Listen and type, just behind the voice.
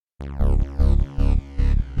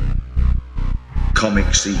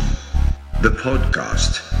Comic Scene, the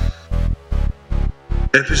podcast.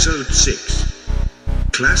 Episode 6,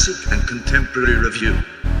 Classic and Contemporary Review.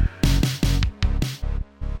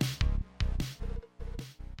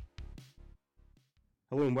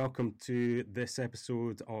 Hello and welcome to this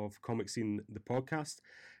episode of Comic Scene, the podcast.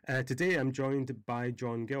 Today I'm joined by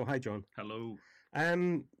John Gill. Hi, John. Hello.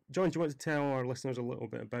 John, do you want to tell our listeners a little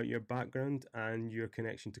bit about your background and your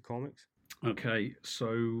connection to comics? Okay,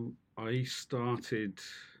 so I started.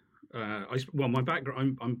 My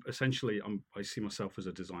background. I see myself as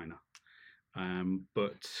a designer,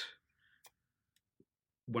 but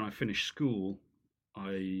when I finished school,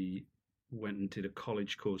 I went and did a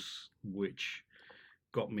college course, which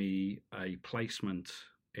got me a placement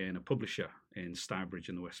in a publisher in Stourbridge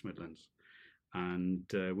in the West Midlands,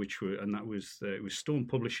 and it was Storm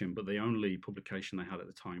Publishing, but the only publication they had at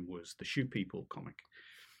the time was the Shoe People comic,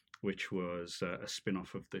 which was a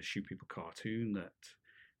spin-off of the Shoe People cartoon that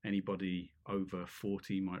anybody over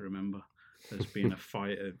 40 might remember as being a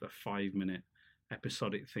 5-minute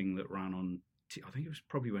episodic thing that ran on, I think it was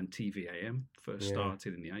probably when TV-AM first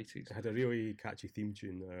started in the 80s. It had a really catchy theme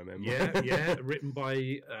tune, I remember. Yeah, written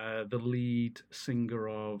by the lead singer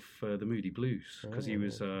of the Moody Blues, because he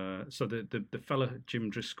was, the fella,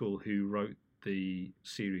 Jim Driscoll, who wrote the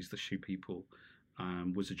series The Shoe People,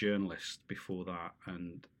 was a journalist before that,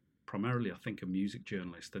 and primarily, I think, a music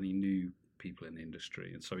journalist, and he knew people in the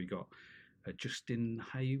industry, and so he got Justin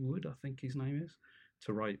Haywood, I think his name is,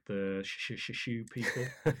 to write the Shoe People.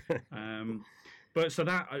 I was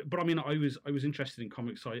interested in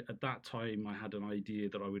comics. At that time, I had an idea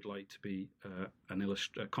that I would like to be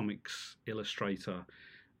a comics illustrator,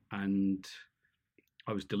 and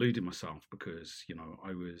I was deluding myself because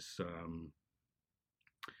I was.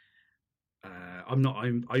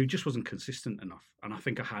 I just wasn't consistent enough, and I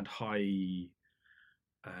think I had high.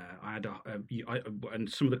 And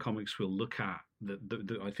some of the comics we'll look at.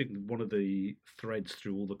 I think one of the threads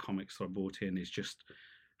through all the comics that I brought in is just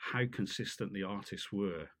how consistent the artists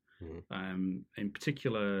were. Mm. In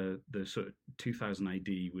particular, the sort of 2000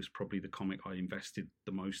 AD was probably the comic I invested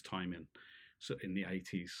the most time in, so in the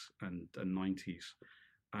 80s and 90s,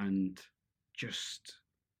 and just.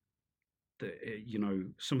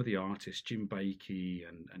 Some of the artists, Jim Bakey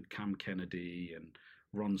and Cam Kennedy and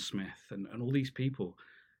Ron Smith and all these people,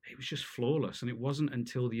 it was just flawless. And it wasn't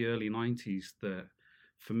until the early 90s that,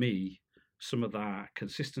 for me, some of that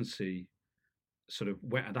consistency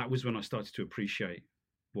that was when I started to appreciate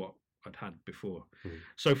what I'd had before. Mm.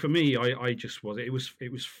 So for me, I just it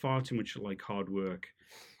was far too much like hard work.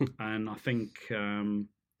 And I think, the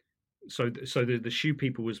Shoe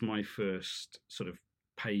People was my first sort of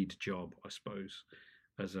paid job, I suppose,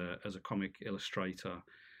 as a comic illustrator.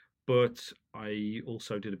 But I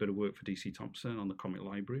also did a bit of work for DC Thompson on the comic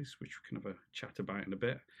libraries, which we can have a chat about in a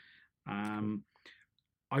bit.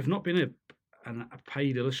 I've not been a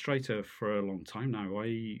paid illustrator for a long time now.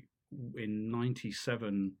 In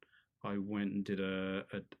 '97, I went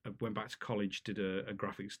and went back to college, did a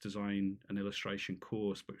graphics design and illustration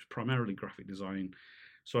course, but it was primarily graphic design.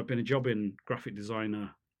 So I've been a jobbing graphic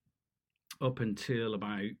designer up until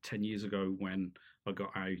about 10 years ago, when I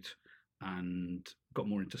got out and got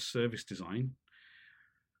more into service design.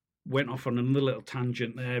 Went off on another little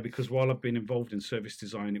tangent there, because while I've been involved in service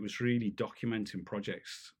design, it was really documenting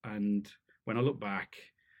projects. And when I look back,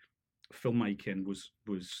 filmmaking was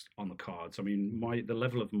on the cards. I mean, the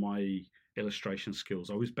level of my illustration skills,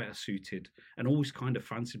 I was better suited, and always kind of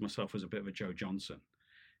fancied myself as a bit of a Joe Johnson.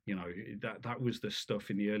 That was the stuff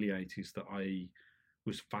in the early 80s that I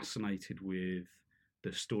was fascinated with, the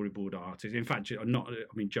storyboard artist. In fact,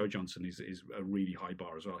 Joe Johnson is a really high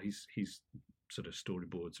bar as well. He's sort of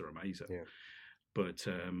storyboards are amazing. Yeah. But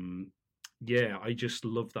I just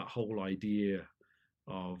love that whole idea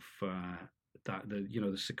of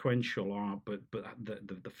the sequential art, but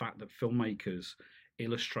the fact that filmmakers,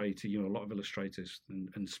 illustrators, a lot of illustrators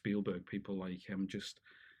and Spielberg, people like him, just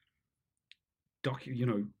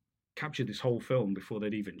captured this whole film before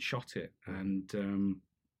they'd even shot it. And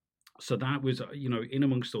so that was, in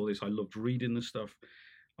amongst all this, I loved reading the stuff.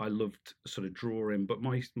 I loved sort of drawing, but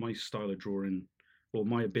my style of drawing, or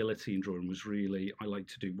my ability in drawing, was really, I like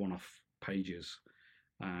to do one-off pages.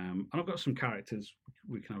 And I've got some characters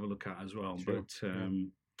we can have a look at as well. Sure. But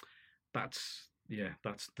that's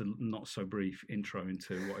the not so brief intro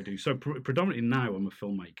into what I do. So predominantly now I'm a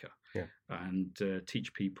filmmaker, and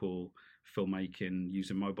teach people filmmaking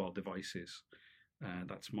using mobile devices.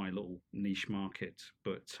 That's my little niche market.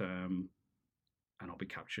 But and I'll be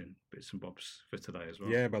capturing bits and bobs for today as well.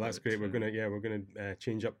 Yeah, but that's great. We're gonna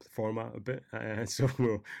change up the format a bit. So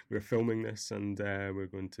we're filming this, and we're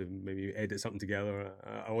going to maybe edit something together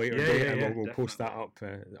a later date, and we'll post that up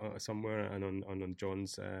somewhere and on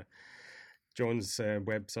John's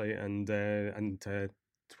website and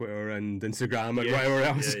Twitter and Instagram and whatever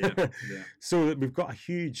else. Yeah. So we've got a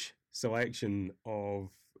huge selection of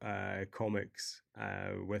comics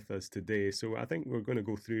with us today, so I think we're going to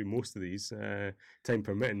go through most of these, time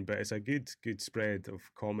permitting, but it's a good spread of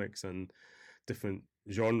comics and different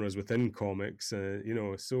genres within comics,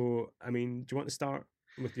 so I mean, do you want to start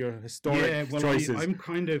with your historic choices?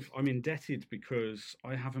 I'm indebted because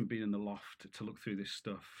I haven't been in the loft to look through this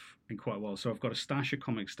stuff in quite a while, so I've got a stash of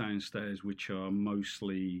comics downstairs which are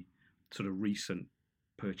mostly sort of recent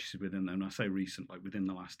purchases within them. And I say recent, like within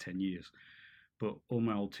the last 10 years. But all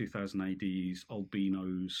my old 2000 ADs, old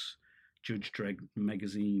Beanos, Judge Dredd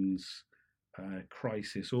magazines,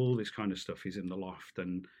 Crisis, all this kind of stuff is in the loft.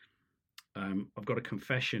 And I've got a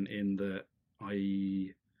confession in that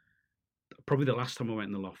probably the last time I went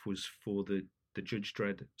in the loft was for the Judge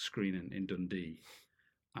Dredd screening in Dundee.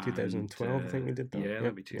 2012, I think we did that. Yeah,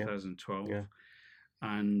 that'd be 2012. Yeah.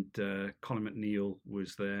 And Colin McNeil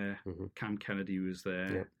was there. Mm-hmm. Cam Kennedy was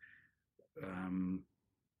there. Yeah.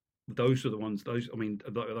 Those are the ones. Those are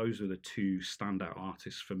the two standout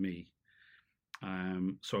artists for me.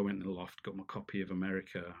 So I went in the loft, got my copy of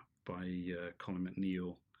America by Colin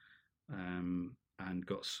McNeil, and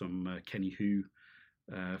got some Kenny Hu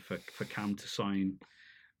for Cam to sign,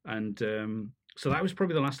 and so that was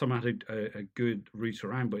probably the last time I had a good route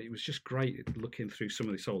around. But it was just great looking through some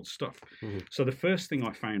of this old stuff. Mm-hmm. So the first thing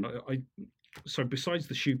I found, so besides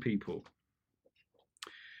the Shoe People,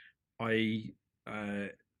 I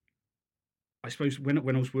suppose when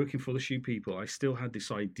I was working for the Shoe People, I still had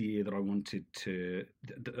this idea that I wanted to.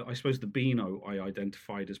 I suppose the Beano I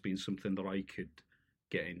identified as being something that I could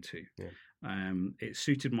get into. Yeah. It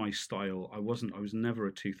suited my style. I was never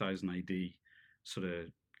a 2000 AD sort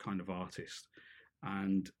of kind of artist,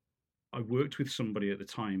 and I worked with somebody at the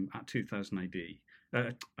time at 2000 AD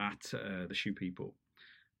at the Shoe People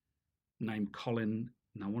named Colin.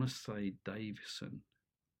 And I want to say Davison.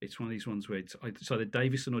 It's one of these ones where it's either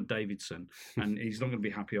Davison or Davidson, and he's not going to be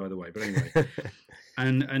happy either way. But anyway,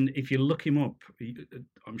 and if you look him up,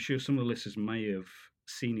 I'm sure some of the listeners may have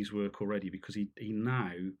seen his work already, because he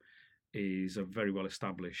now is a very well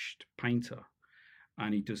established painter,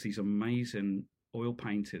 and he does these amazing oil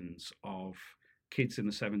paintings of kids in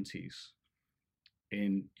the 70s,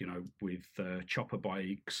 with chopper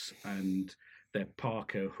bikes and their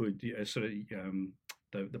Parker hood,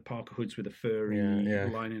 the Parker hoods with the furry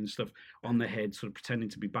lining and stuff on their head, sort of pretending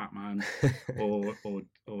to be Batman or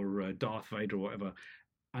Darth Vader or whatever.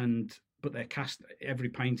 But they're cast, every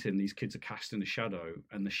painting, these kids are cast in a shadow,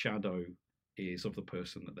 and the shadow is of the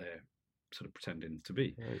person that they're sort of pretending to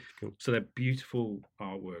be. Right, cool. So they're beautiful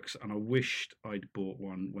artworks, and I wished I'd bought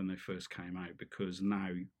one when they first came out, because now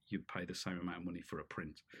you pay the same amount of money for a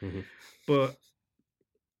print. Mm-hmm. But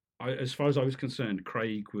as far as I was concerned,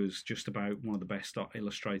 Craig was just about one of the best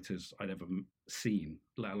illustrators I'd ever seen,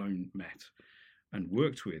 let alone met and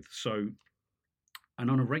worked with. So, and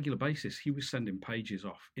on a regular basis, he was sending pages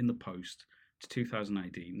off in the post to 2000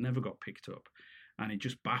 AD, never got picked up. And it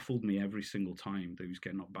just baffled me every single time that he was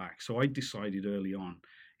getting knocked back. So I decided early on,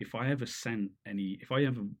 if I ever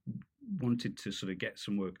wanted to sort of get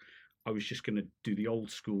some work, I was just going to do the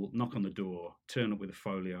old school, knock on the door, turn up with a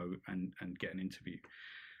folio and get an interview.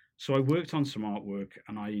 So I worked on some artwork,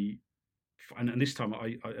 and this time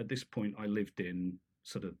at this point I lived in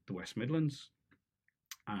sort of the West Midlands,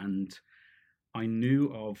 and I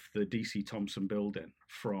knew of the DC Thompson building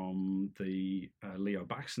from the Leo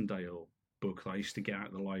Baxendale book that I used to get out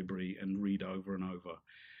of the library and read over and over.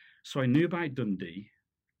 So I knew about Dundee,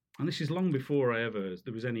 and this is long before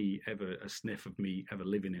there was ever a sniff of me ever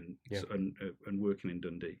living in and working in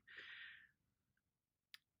Dundee.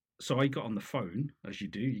 So I got on the phone, as you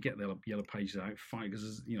do. You get the yellow pages out,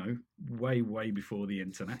 because way before the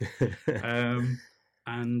internet,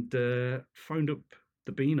 and phoned up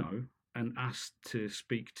the Beano and asked to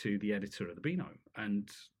speak to the editor of the Beano, and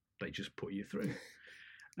they just put you through.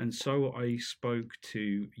 And so I spoke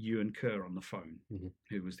to Ewan Kerr on the phone, mm-hmm.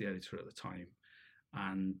 who was the editor at the time,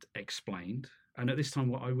 and explained. And at this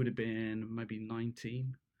time, I would have been maybe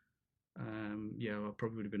 19. I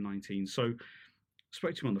probably would have been 19. So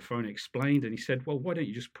spoke to him on the phone, explained, and he said, well, why don't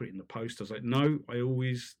you just put it in the post? I was like, no, I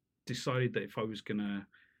always decided that if I was going to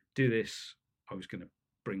do this, I was going to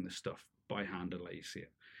bring the stuff by hand and let you see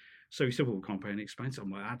it. So he said, well, we can't pay any expense. I'm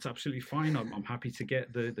like, that's absolutely fine. I'm happy to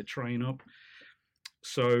get the train up.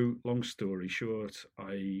 So, long story short,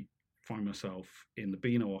 I find myself in the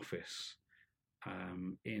Beano office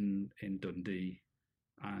in Dundee,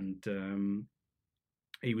 and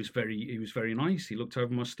he was very nice. He looked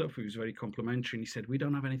over my stuff. He was very complimentary, and he said, "We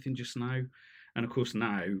don't have anything just now." And of course,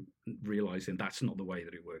 now realizing that's not the way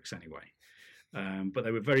that it works anyway. But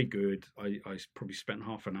they were very good. I probably spent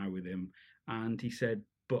half an hour with him, and he said,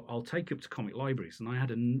 "But I'll take you up to comic libraries." And I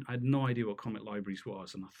had no idea what comic libraries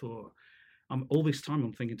was, and I thought, all this time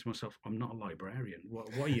I'm thinking to myself, I'm not a librarian.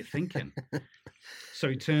 What are you thinking? So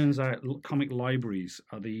it turns out comic libraries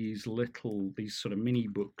are these sort of mini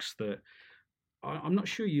books that I'm not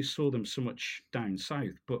sure you saw them so much down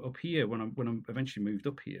south, but up here when I eventually moved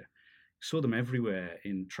up here, saw them everywhere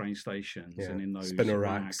in train stations and in those spinner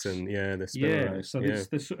racks and the spinner racks. So there's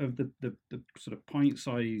the sort of the sort of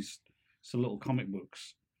pint-sized little comic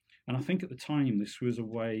books. And I think at the time this was a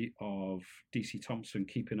way of DC Thomson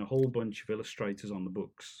keeping a whole bunch of illustrators on the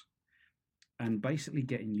books and basically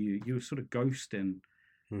getting you were sort of ghosting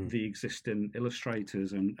the existing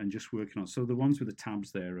illustrators and just working on. So the ones with the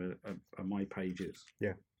tabs there are my pages.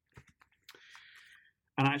 Yeah.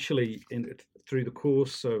 And actually, through the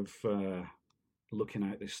course of looking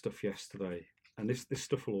at this stuff yesterday, and this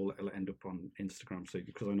stuff will all end up on Instagram, so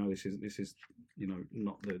because I know this is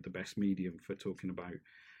not the best medium for talking about.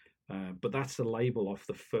 But that's the label off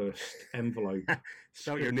the first envelope.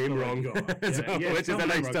 Spell your name wrong, which is a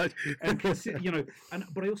nice touch.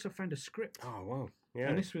 But I also found a script. Oh wow! Yeah,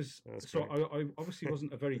 and this was I obviously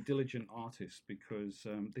wasn't a very diligent artist because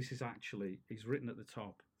this is actually he's written at the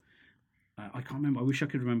top. I can't remember. I wish I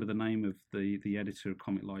could remember the name of the editor of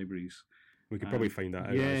Comic Libraries. We could probably find that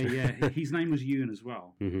out. Yeah. His name was Ewan as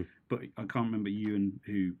well, but I can't remember Ewan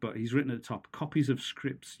who. But he's written at the top, copies of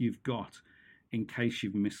scripts you've got in case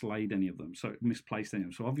you've misplaced any of them. So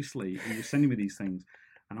obviously he was sending me these things,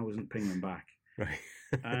 and I wasn't pinging them back. Right.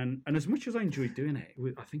 and as much as I enjoyed doing it,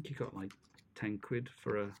 I think he got like 10 quid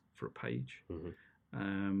for a page.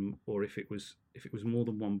 Or if it was more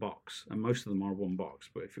than one box, and most of them are one box,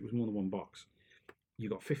 but if it was more than one box, you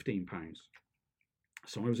got £15.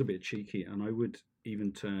 So I was a bit cheeky, and I would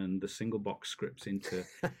even turn the single box scripts into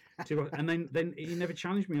two, and then he never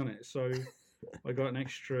challenged me on it, so I got an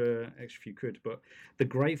extra few quid. But the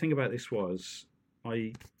great thing about this was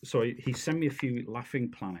he sent me a few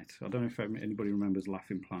Laughing Planet. I don't know if anybody remembers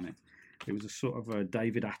Laughing Planet. It was a sort of a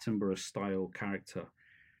David Attenborough style character.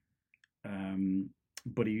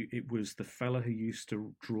 But it was the fella who used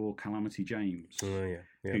to draw Calamity James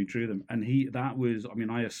who drew them. And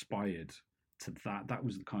I aspired to that. That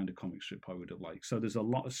was the kind of comic strip I would have liked. So there's a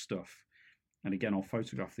lot of stuff. And again, I'll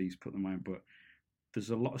photograph these, put them out. But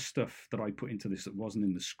there's a lot of stuff that I put into this that wasn't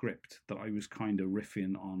in the script, that I was kind of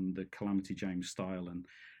riffing on the Calamity James style. And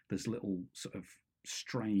there's little sort of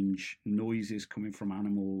strange noises coming from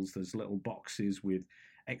animals. There's little boxes with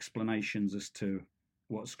explanations as to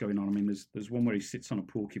what's going on. I mean, there's one where he sits on a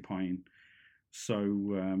porcupine.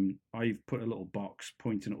 So I've put a little box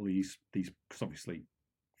pointing at all these because obviously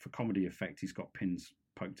for comedy effect he's got pins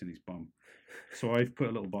poked in his bum. So I've put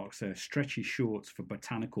a little box there: stretchy shorts for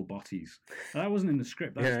botanical botties. That wasn't in the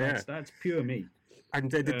script. That's pure me. And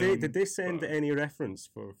did they send any reference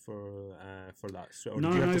for that? Or no,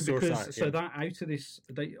 did you have no, to source because that? So that out of this,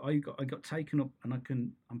 I got taken up, and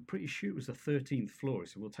I'm pretty sure it was the 13th floor.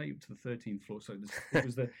 So we'll take you up to the 13th floor. So it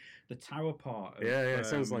was the tower part. Of, it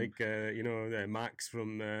sounds like Max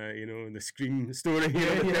from the Scream story.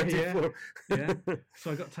 Yeah.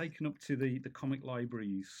 So I got taken up to the Comic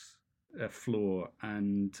Libraries floor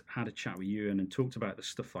and had a chat with Ewan and talked about the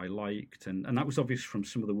stuff I liked, and that was obvious from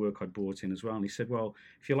some of the work I brought in as well. And he said, well,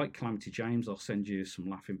 if you like Calamity James, I'll send you some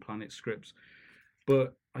Laughing Planet scripts.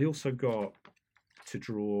 But I also got to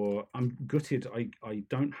draw. I'm gutted I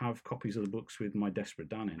don't have copies of the books with my Desperate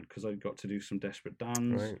Dan in, because I've got to do some Desperate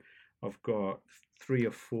Dans. Right. I've got 3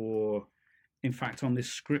 or 4. In fact, on this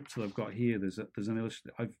script that I've got here, there's an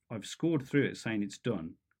illustration. I've scored through it saying it's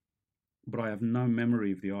done, but I have no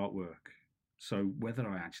memory of the artwork. So whether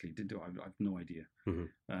I actually did do it, I've no idea.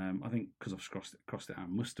 I think because I've crossed it out, I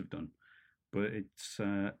must have done. But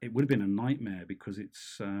it would have been a nightmare because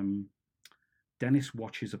it's Dennis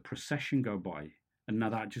watches a procession go by, and now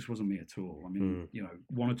that just wasn't me at all. I mean,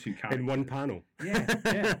 1 or 2 characters in one panel.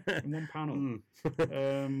 Yeah, in one panel.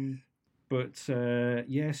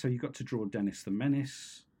 So you got to draw Dennis the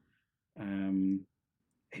Menace.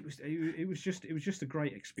 It was just a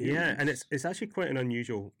great experience. Yeah, and it's actually quite an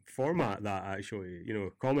unusual format, that actually,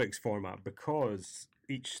 comics format, because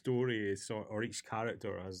each story or each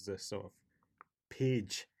character has this sort of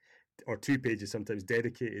page or 2 pages sometimes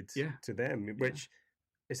dedicated to them, which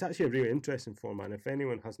is actually a really interesting format. And if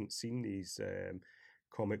anyone hasn't seen these,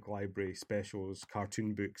 comic library specials,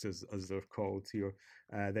 cartoon books as they're called here,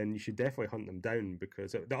 then you should definitely hunt them down,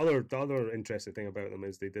 because the other interesting thing about them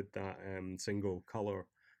is they did that single color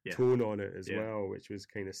tone on it as well, which was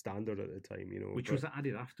kind of standard at the time, you know. Which was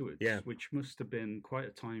added afterwards, yeah. which must have been quite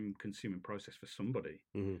a time-consuming process for somebody.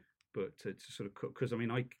 Mm-hmm. But to sort of cut, because I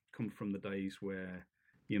mean, I come from the days where,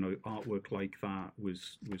 you know, artwork like that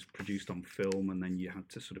was produced on film, and then you had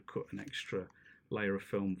to sort of cut an extra layer of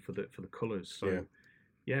film for the colours. So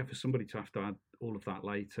yeah, for somebody to have to add all of that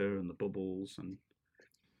later, and the bubbles, and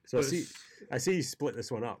so I see you split this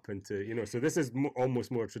one up into, you know, so this is almost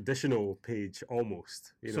more traditional page,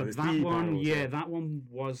 almost. You know, so that one, that one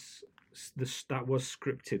was that was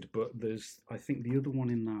scripted, but there's, I think the other one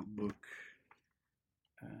in that book.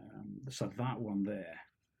 So that one there,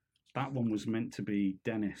 that one was meant to be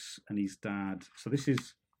Dennis and his dad. So this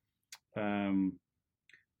is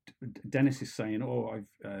Dennis is saying, "Oh,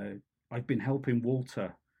 I've been helping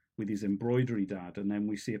Walter with his embroidery, Dad." And then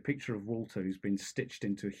we see a picture of Walter who's been stitched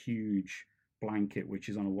into a huge blanket, which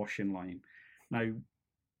is on a washing line. Now,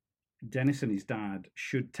 Dennis and his dad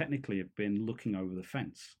should technically have been looking over the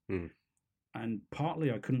fence. And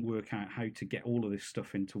partly I couldn't work out how to get all of this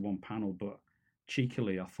stuff into one panel, but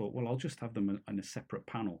cheekily I thought, well, I'll just have them in a separate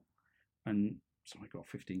panel. And so I got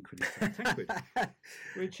 15 quid instead of 10 quid.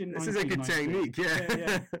 Which in this is a good technique,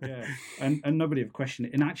 yeah. And nobody have questioned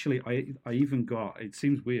it. And actually, I even got, it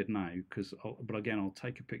seems weird now, but again, I'll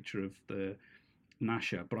take a picture of the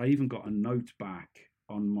Nasher, but I even got a note back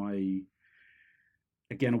on my,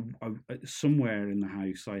 again, somewhere in the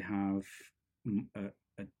house, I have a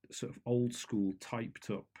sort of old school typed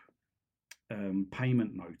up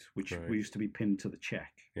payment note, which we used to be pinned to the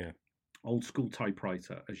check. Yeah. Old school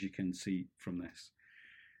typewriter, as you can see from this.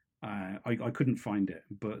 I couldn't find it,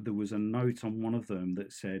 but there was a note on one of them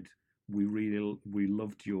that said, we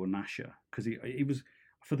loved your Nasher, because he was,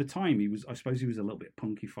 for the time, I suppose he was a little bit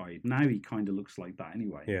punkified. Now he kind of looks like that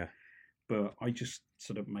anyway. Yeah. But I just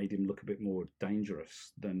sort of made him look a bit more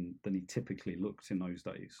dangerous than he typically looked in those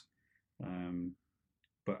days.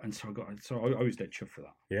 So I was dead chuffed for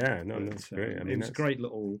that. Yeah, no, that's great. I mean, it's a great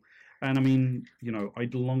little, and I mean, you know,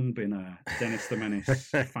 I'd long been a Dennis the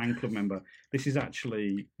Menace fan club member. This is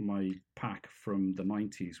actually my pack from the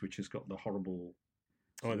 90s, which has got the horrible.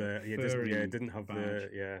 Oh, it didn't have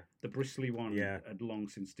badge. The bristly one had long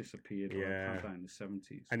since disappeared. In the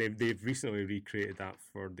 70s, and they've recently recreated that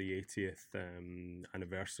for the 80th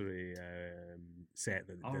anniversary set.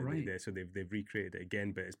 So they've recreated it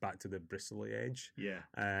again, but it's back to the bristly edge.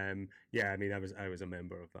 I mean, I was a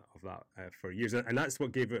member of that for years, and that's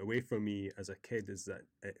what gave it away for me as a kid, is that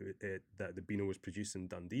that the Beano was produced in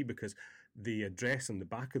Dundee, because the address on the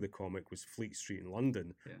back of the comic was Fleet Street in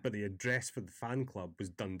London, but the address for the fan club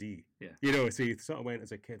was Dundee. You know, so you sort of went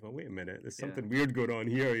as a kid, well, wait a minute, there's something weird going on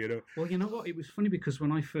here, you know. Well, you know what, it was funny, because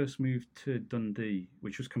when I first moved to Dundee,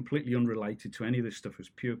 which was completely unrelated to any of this stuff, it was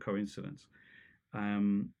pure coincidence, a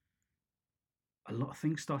lot of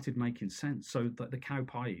things started making sense. So the cow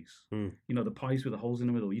pies, you know, the pies with the holes in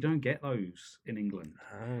the middle, you don't get those in England.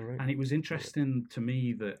 Right. And it was interesting to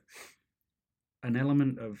me that an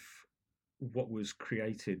element of what was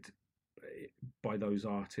created by those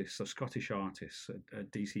artists, so Scottish artists,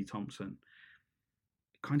 DC Thompson,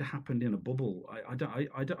 kind of happened in a bubble.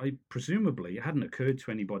 I presumably it hadn't occurred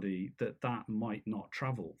to anybody that might not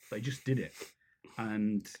travel. They just did it,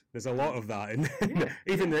 and there's a lot of that. And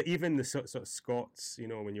even the sort of Scots, you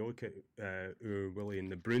know, when you look at Willie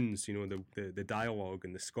and the Bruins, you know, the dialogue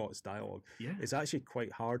and the Scots dialogue, it's actually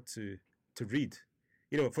quite hard to read.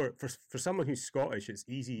 You know, for someone who's Scottish, it's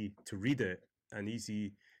easy to read it and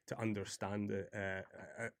easy to understand it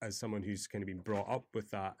as someone who's kind of been brought up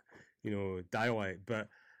with that, you know, dialect. But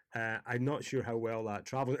I'm not sure how well that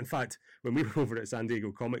travels. In fact, when we were over at San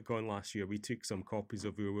Diego Comic Con last year, we took some copies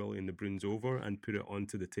of Willie and the Bruins over and put it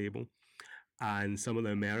onto the table. And some of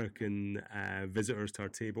the American visitors to our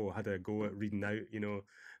table had a go at reading out, you know,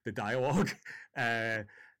 the dialogue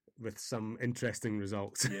with some interesting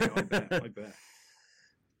results. Yeah, I bet.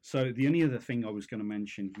 So the only other thing I was going to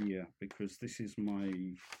mention here, because this is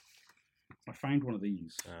I found one of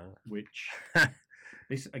these, which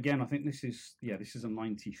this again, I think this is a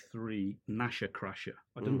 93 Nasher Crasher.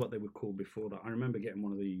 I don't know what they were called before that. I remember getting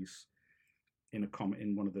one of these in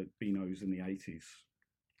one of the Beanos in the 80s,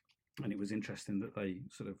 and it was interesting that they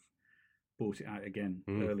sort of bought it out again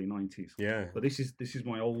early 90s. Yeah. But this is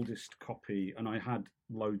my oldest copy, and I had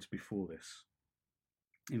loads before this.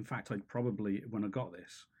 In fact, when I got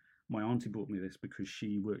this, my auntie bought me this because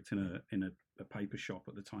she worked in a paper shop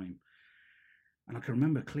at the time, And I can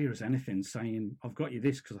remember clear as anything saying, "I've got you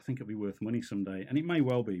this because I think it'll be worth money someday," and it may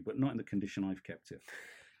well be, but not in the condition I've kept it.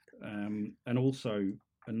 And also,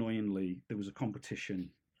 annoyingly, there was a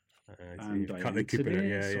competition. And I cut the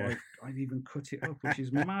coupon, I've even cut it up, which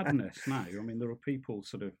is madness now. I mean, there are people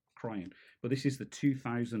sort of crying, but this is the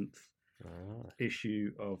 2000th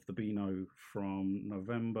issue of the Beano from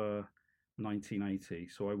November 1980.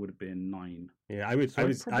 So I would have been 9. Yeah, I was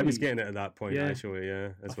getting it at that point, actually.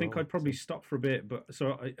 Yeah, I think I'd probably stop for a bit, but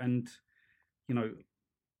I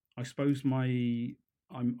suppose I'm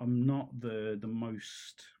not the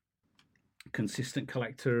most consistent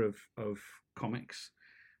collector of comics.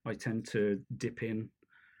 I tend to dip in,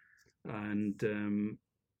 and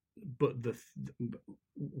but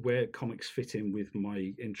where comics fit in with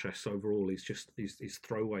my interests overall is just is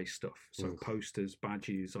throwaway stuff. So posters,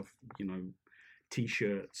 badges, of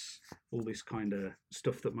T-shirts, all this kind of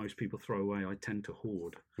stuff that most people throw away. I tend to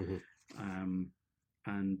hoard,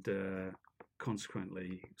 and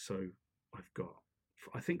consequently, so I've got.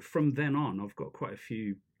 I think from then on, I've got quite a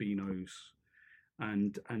few Beanos,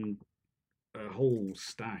 and a whole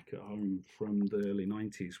stack at home from the early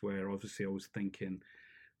 90s, where obviously I was thinking,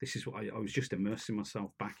 this is what I was just immersing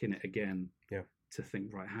myself back in it again. Yeah. To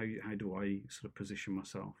think, right, how do I sort of position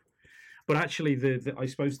myself? But actually, I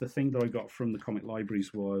suppose the thing that I got from the comic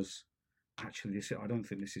libraries was actually I don't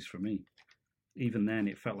think this is for me. Even then,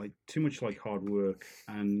 it felt like too much like hard work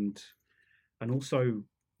and also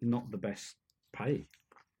not the best pay.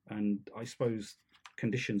 And I suppose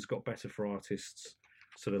conditions got better for artists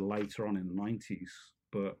sort of later on in the 90s.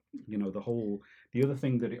 But, the other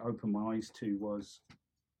thing that it opened my eyes to was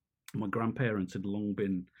my grandparents had long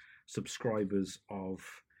been subscribers of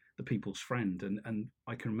The People's Friend. And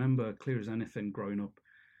I can remember clear as anything growing up,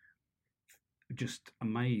 just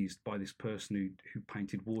amazed by this person who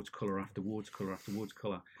painted watercolour after watercolour after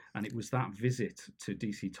watercolour. And it was that visit to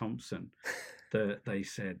DC Thompson that they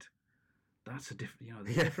said, that's a different,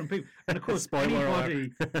 different people. And of course,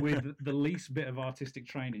 anybody with the least bit of artistic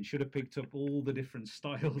training should have picked up all the different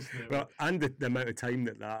styles. And the amount of time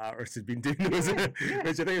that artist has been doing it,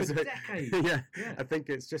 which I think is a decade. Yeah, I think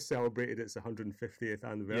it's just celebrated its 150th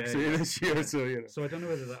anniversary this year. Yeah. So So I don't know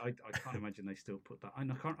whether I can't imagine they still put that. I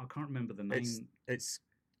can't remember the name. It's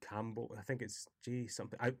Campbell. I think it's G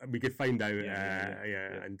something. We could find out.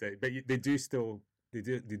 And but they do still do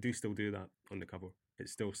that on the cover.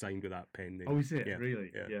 It's still signed with that pen name. Oh, is it? Yeah.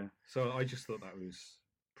 Really? Yeah. So I just thought that was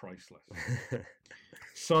priceless.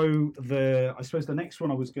 So I suppose the next one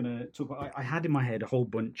I was going to talk about, I had in my head a whole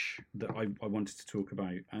bunch that I wanted to talk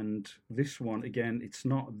about. And this one, again, it's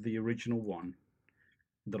not the original one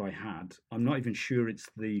that I had. I'm not even sure it's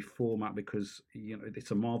the format because, it's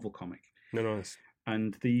a Marvel comic. No.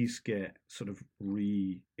 And these get sort of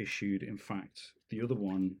reissued. In fact, the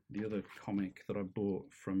other comic that I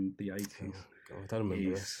bought from the 80s. I don't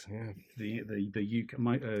remember this. Yeah. The UK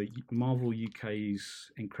Marvel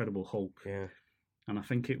UK's Incredible Hulk. Yeah. And I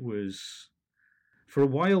think it was for a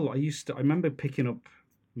while. I remember picking up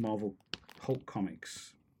Marvel Hulk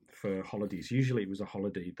comics for holidays. Usually, it was a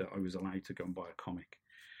holiday that I was allowed to go and buy a comic.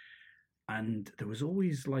 And there was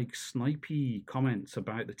always like snipey comments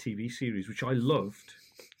about the TV series, which I loved.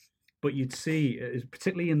 But you'd see,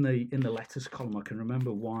 particularly in the letters column, I can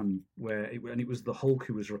remember one where it was the Hulk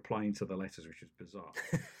who was replying to the letters, which was bizarre.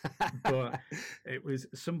 But it was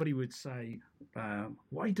somebody would say,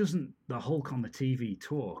 "Why doesn't the Hulk on the TV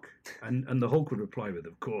talk?" And the Hulk would reply with,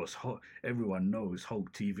 "Of course, everyone knows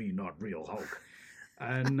Hulk TV, not real Hulk."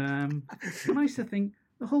 And I used to think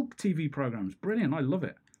the Hulk TV program's brilliant. I love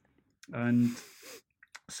it. And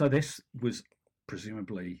so this was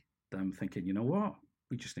presumably them thinking, you know what?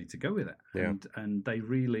 We just need to go with it, and they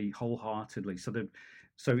really wholeheartedly. So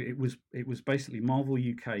it was basically Marvel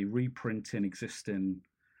UK reprinting existing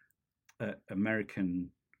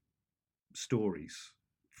American stories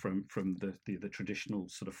from the traditional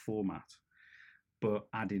sort of format, but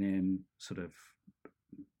adding in sort of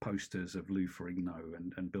posters of Lou Ferrigno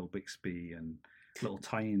and Bill Bixby and little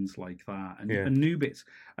tie-ins like that and new bits.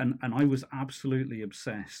 And I was absolutely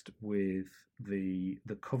obsessed with the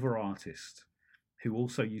cover artist, who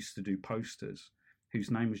also used to do posters,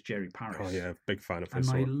 whose name was Jerry Paris. Oh yeah, big fan of his.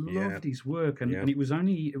 And I loved his work. And it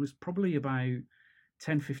was probably about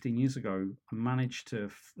 10, 15 years ago. I managed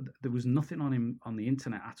to, there was nothing on him on the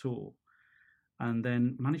internet at all. And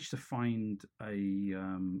then managed to find a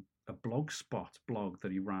Blogspot blog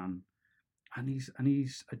that he ran. And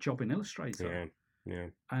he's a jobbing illustrator. Yeah.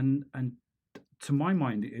 And to my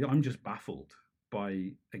mind, I'm just baffled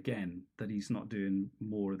by, again, that he's not doing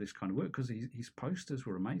more of this kind of work, because his posters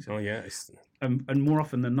were amazing. Oh yeah. And more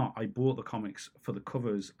often than not, I bought the comics for the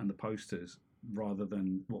covers and the posters, rather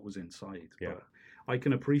than what was inside. Yeah. But I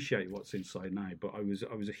can appreciate what's inside now. But I was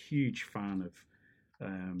a huge fan of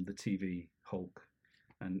the TV Hulk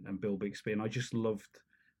and Bill Bixby, and I just loved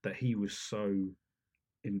that he was so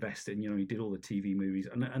invested. You know, he did all the TV movies,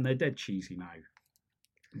 and they're dead cheesy now,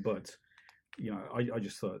 but you know, I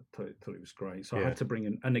just thought it was great. So I had to bring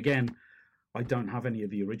in, and again, I don't have any of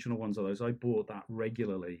the original ones of those. I bought that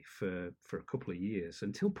regularly for a couple of years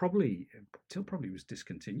until probably it was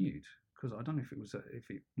discontinued, because I don't know if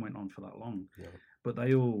it went on for that long. Yeah. But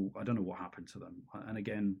they all, I don't know what happened to them. And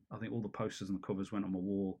again, I think all the posters and the covers went on my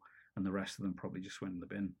wall, and the rest of them probably just went in the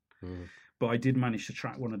bin. Mm. But I did manage to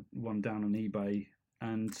track one down on eBay,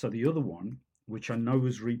 and so the other one, which I know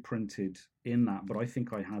was reprinted in that, but I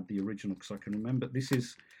think I had the original because I can remember.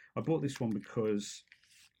 I bought this one because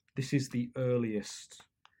this is the earliest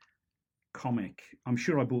comic. I'm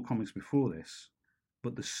sure I bought comics before this,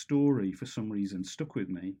 but the story for some reason stuck with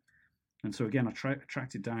me. And so again, I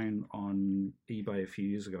tracked it down on eBay a few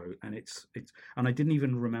years ago, and and I didn't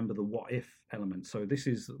even remember the what if element. So this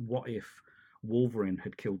is what if Wolverine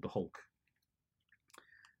had killed the Hulk,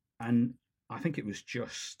 and I think it was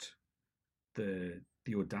just the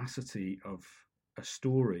audacity of a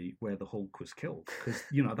story where the Hulk was killed, because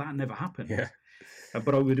you know that never happened. Yeah.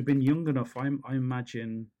 But I would have been young enough. I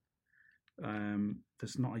imagine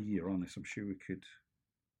there's not a year on this. I'm sure we could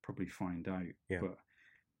probably find out. Yeah. But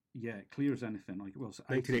yeah, clear as anything. Like, well,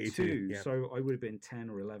 1982. Yeah. So I would have been 10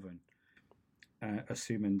 or 11,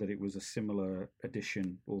 assuming that it was a similar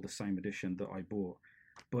edition or the same edition that I bought.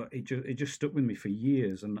 But it just stuck with me for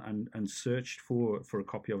years, and searched for a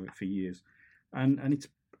copy of it for years, and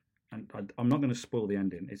I'm not going to spoil the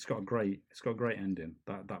ending. It's got a great ending,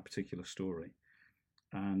 that particular story,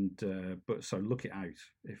 and but so look it out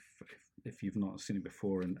if you've not seen it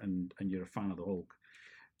before and you're a fan of the Hulk.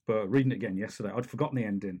 But reading it again yesterday, I'd forgotten the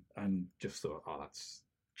ending and just thought, oh, that's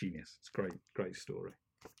genius. It's a great story.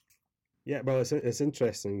 Yeah, well, it's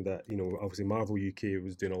interesting that, you know, obviously Marvel UK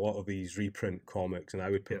was doing a lot of these reprint comics, and I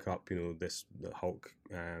would pick up, you know, the Hulk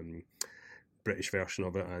British version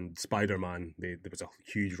of it, and Spider-Man. There was a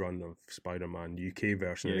huge run of Spider-Man UK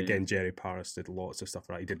version, and again, Jerry Paris did lots of stuff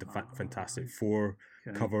like that. He did the Fantastic Four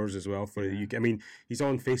covers as well for the UK. I mean, he's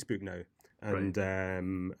on Facebook now. And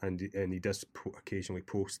and he does occasionally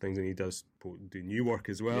post things, and he does do new work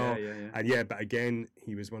as well. And but again,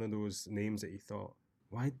 he was one of those names that he thought,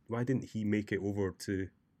 why didn't he make it over to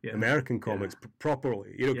American comics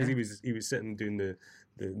properly? You know, because he was sitting doing the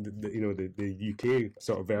you know the UK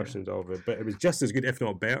sort of versions of it, but it was just as good, if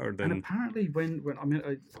not better. Than... And apparently, when I mean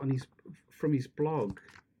from his blog,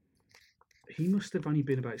 he must have only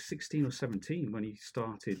been about 16 or 17 when he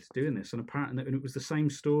started doing this, and apparently, and it was the same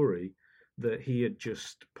story, that he had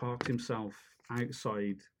just parked himself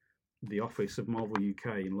outside the office of Marvel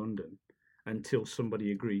UK in London until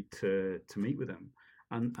somebody agreed to meet with him,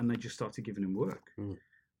 and they just started giving him work.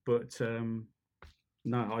 But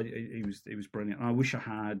no, it was brilliant. And I wish I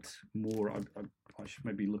had more. I should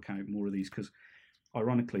maybe look out more of these, because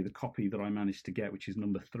ironically, the copy that I managed to get, which is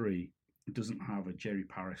number 3, doesn't have a Jerry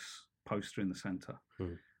Paris poster in the centre.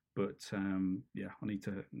 But I need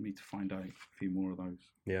to find out a few more of those.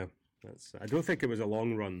 Yeah. I don't think it was a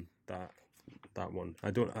long run, that one. I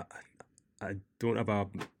don't have a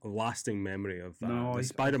lasting memory of that. No, the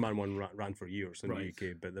Spider-Man one ran for years in the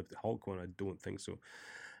UK, but the Hulk one, I don't think so.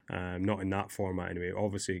 Not in that format anyway.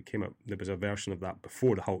 Obviously, it came up. There was a version of that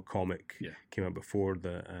before the Hulk comic came out, before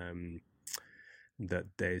that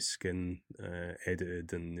Deskin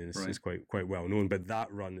edited, and it's quite well known. But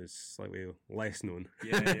that run is slightly less known.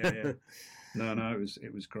 No,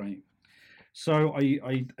 it was great. So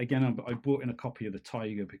I bought in a copy of the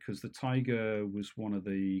Tiger, because the Tiger was one of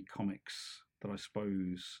the comics that I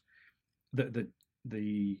suppose the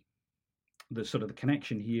sort of the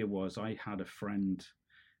connection here was, I had a friend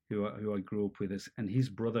who I grew up with, and his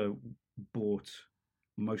brother bought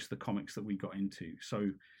most of the comics that we got into.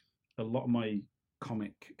 So a lot of my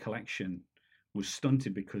comic collection was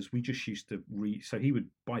stunted because we just used to read. So he would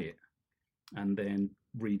buy it and then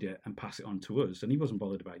read it and pass it on to us, and he wasn't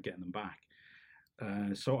bothered about getting them back.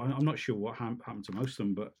 So I'm not sure what happened to most of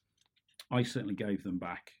them, but I certainly gave them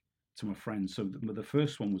back to my friends. So the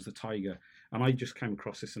first one was the Tiger, and I just came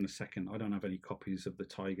across this in a second. I don't have any copies of the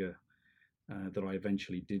Tiger that I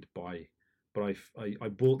eventually did buy, but I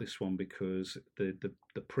bought this one because the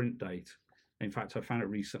print date. In fact, I found it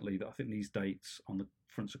recently that I think these dates on the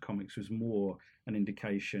fronts of comics was more an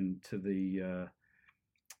indication to the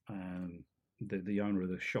owner of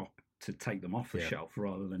the shop to take them off the shelf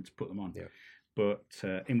rather than to put them on. But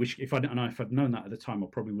if I'd known that at the time, I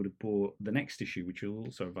probably would have bought the next issue, which was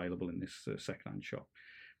also available in this secondhand shop.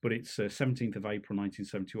 but it's 17th of April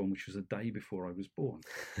 1971, which was the day before I was born.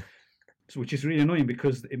 So, which is really annoying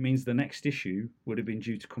because it means the next issue would have been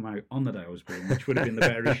due to come out on the day I was born, which would have been the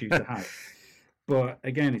better issue to have. But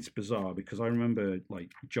again, it's bizarre because I remember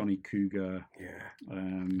like Johnny Cougar,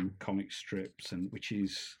 comic strips, and which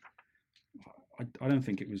is, I don't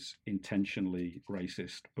think it was intentionally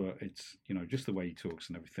racist, but it's, you know, just the way he talks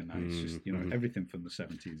and everything. Now it's just, you know, everything from the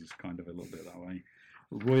 70s is kind of a little bit that way.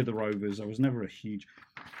 Roy of the Rovers, I was never a huge,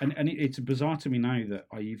 and it's bizarre to me now that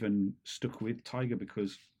I even stuck with Tiger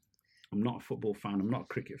because I'm not a football fan, I'm not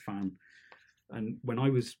a cricket fan. And when I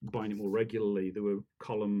was buying it more regularly, there were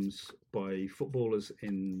columns by footballers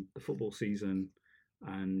in the football season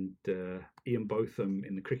and Ian Botham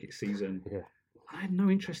in the cricket season. Yeah. I had no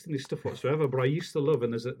interest in this stuff whatsoever, but I used to love,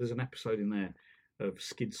 and there's an episode in there of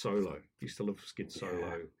Skid Solo. I used to love Skid Solo.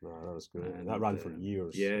 Yeah. No, that was good. And that ran for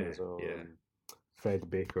years. Yeah, Fred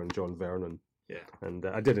Baker and John Vernon. Yeah. And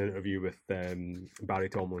I did an interview with Barry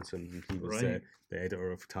Tomlinson. He was the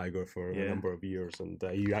editor of Tiger for a number of years, and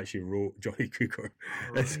he actually wrote Johnny Cougar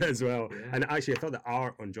as well. Yeah. And actually, I thought the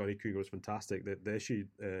art on Johnny Cougar was fantastic. The issue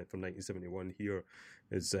from 1971 here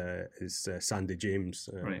is Sandy James,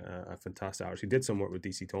 a fantastic artist. He did some work with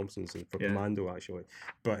DC Thompson's for Commando, actually,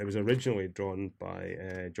 but it was originally drawn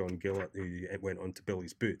by John Gillett, who went on to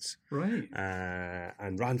Billy's Boots,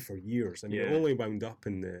 and ran for years. I mean, it only wound up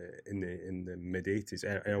in the mid '80s,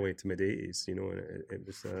 early to mid '80s. You know, and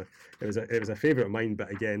it was a favourite of mine,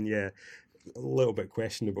 but again, a little bit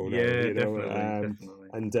questionable now. Yeah, you know? Definitely.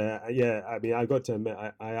 And I mean, I got to admit,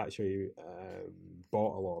 I actually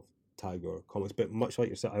bought a lot of Tiger comics, but much like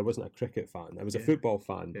yourself, I wasn't a cricket fan. I was a football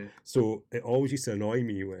fan, so it always used to annoy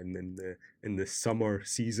me when in the summer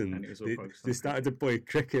season they started to play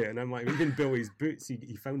cricket, and I'm like, even Billy's Boots,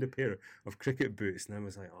 he found a pair of cricket boots, and I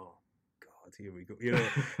was like, oh God, here we go. You know,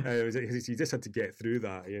 you just had to get through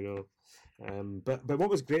that, you know. But what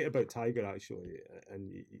was great about Tiger actually,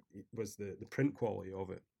 and was the print quality of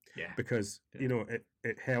it. Yeah. Because you know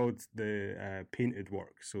it held the painted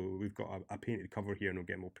work, so we've got a painted cover here, and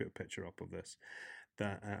we'll put a picture up of this.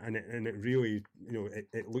 That and it really, you know,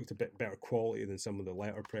 it looked a bit better quality than some of the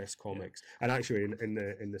letterpress comics. Yeah. And actually,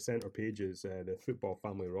 in the center pages, the Football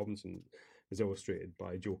Family Robinson is illustrated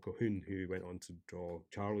by Joe Colquhoun, who went on to draw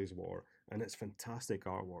Charlie's War, and it's fantastic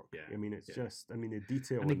artwork. Yeah. I mean, it's just, I mean, the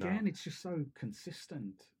detail. And again, it's just so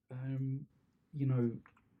consistent. You know.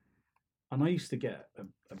 And I used to get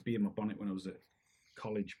a bee in my bonnet when I was at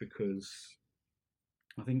college because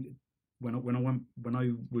I think when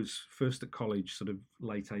I was first at college, sort of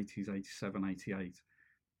late 80s, 87, 88,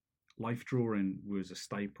 life drawing was a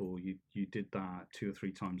staple. You did that 2 or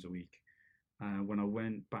 3 times a week. When I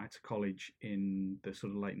went back to college in the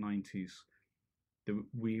sort of late 90s,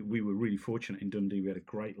 we were really fortunate in Dundee. We had a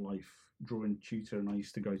great life drawing tutor, and I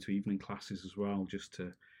used to go to evening classes as well just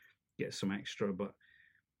to get some extra, but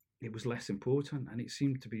it was less important, and it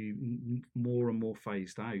seemed to be more and more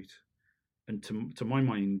phased out. And to my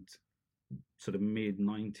mind, sort of mid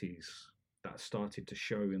 90s, that started to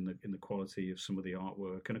show in the quality of some of the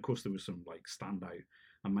artwork. And of course, there was some like standout,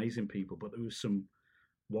 amazing people, but there was some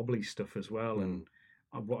wobbly stuff as well. And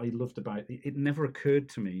what I loved about it never occurred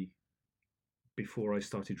to me before I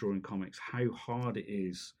started drawing comics how hard it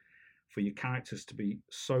is for your characters to be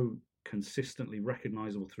so consistently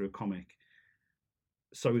recognizable through a comic,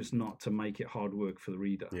 so as not to make it hard work for the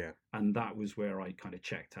reader. Yeah. And that was where I kind of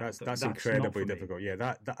checked out. That's incredibly difficult. Yeah,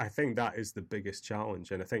 that I think that is the biggest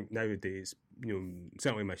challenge. And I think nowadays, you know,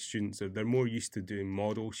 certainly my students, they're more used to doing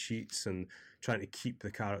model sheets and trying to keep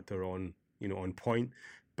the character on point.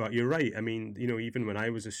 But you're right. I mean, you know, even when I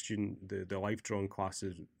was a student, the life drawing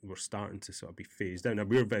classes were starting to sort of be phased out. Now,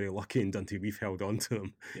 we're very lucky in Dundee. We've held on to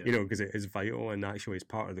them, you know, because it is vital, and actually is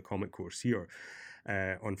part of the comic course here.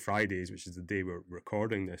 On Fridays, which is the day we're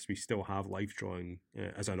recording this, we still have life drawing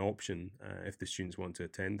as an option if the students want to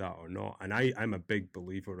attend that or not. And I'm a big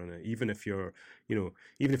believer in it. Even if you're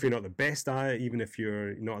not the best at it, even if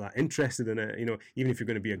you're not that interested in it, you know, even if you're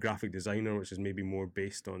going to be a graphic designer, which is maybe more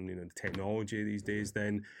based on, you know, the technology these days,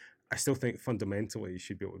 then I still think fundamentally you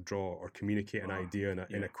should be able to draw or communicate an idea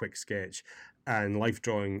in a quick sketch. And life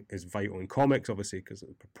drawing is vital in comics, obviously, because of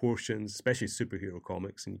the proportions, especially superhero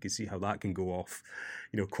comics, and you can see how that can go off,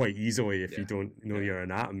 you know, quite easily if you don't know your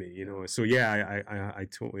anatomy, you know. So I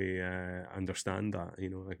totally understand that.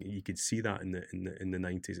 You know, you could see that in the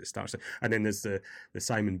 90s. It starts, and then there's the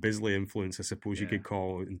Simon Bisley influence, I suppose you could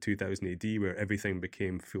call, in 2000 AD, where everything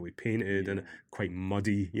became fully painted and quite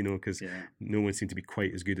muddy, you know, because no one seemed to be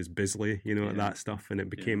quite as good as Bisley, you know, at that stuff, and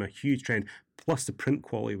it became a huge trend. Plus, the print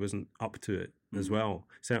quality wasn't up to it as well.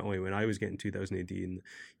 Certainly, when I was getting 2000 AD, and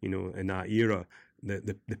you know, in that era,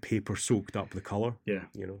 the paper soaked up the color. Yeah.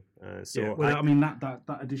 You know. So well, I mean that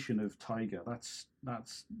edition of Tiger, that's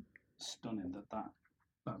stunning.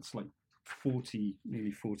 That's like 40,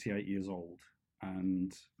 nearly 48 years old,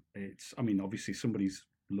 and it's. I mean, obviously somebody's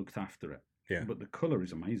looked after it. Yeah. But the color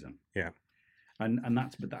is amazing. Yeah. And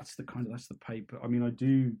that's the paper. I mean, I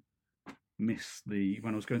do miss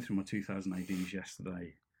when I was going through my 2000 ADs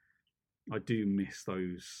yesterday. I do miss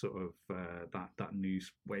those sort of that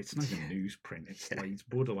news. Well, it's not even newsprint. It's like it's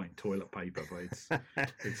borderline toilet paper, but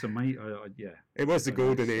it's amazing. Yeah, it was the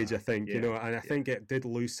golden age, I think. Yeah, you know, and I think it did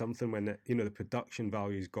lose something when the production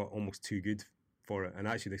values got almost too good for it, and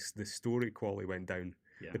actually the story quality went down.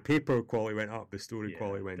 Yeah. The paper quality went up, the story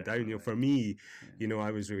quality went down. You know, for me, you know,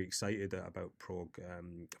 I was really excited about Prog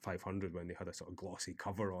 500 when they had a sort of glossy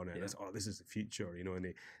cover on it. Yeah. And this is the future, you know,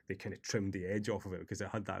 and they kind of trimmed the edge off of it because it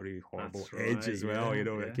had that really horrible edge as well. You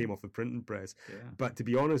know, it came off the printing press. Yeah. But to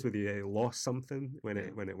be honest with you, it lost something when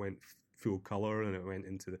it went full color, and it went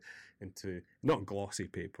into not glossy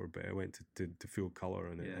paper, but it went to full color,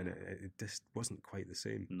 and it just wasn't quite the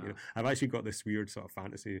same. No. You know, I've actually got this weird sort of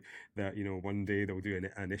fantasy that, you know, one day they'll do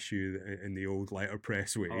an issue in the old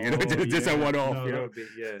letterpress way, you know, just a one-off. No, you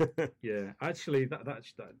know? Yeah. Actually, that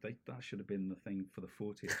should have been the thing for the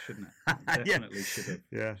 40th, shouldn't it? Definitely should have.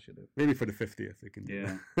 Yeah, maybe for the 50th they can do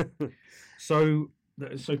that.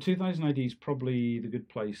 So 2000 AD is probably the good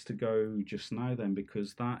place to go just now then,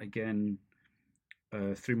 because that again,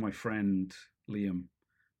 through my friend Liam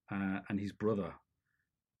and his brother,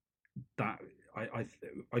 that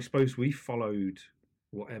I suppose we followed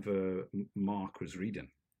whatever Mark was reading,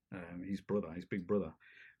 his big brother.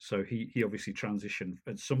 So he obviously transitioned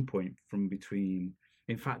at some point from between.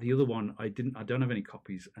 In fact, the other one I don't have any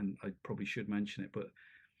copies, and I probably should mention it, but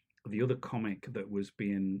the other comic that was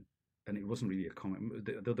being, and it wasn't really a comic,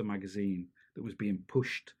 the other magazine that was being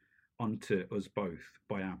pushed onto us both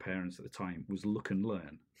by our parents at the time was Look and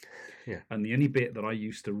Learn. Yeah. And the only bit that I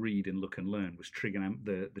used to read in Look and Learn was the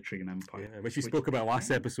Trigon Empire. Yeah, which we spoke about last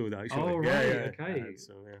episode, actually. Oh, right, okay.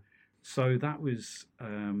 So that was,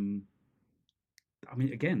 I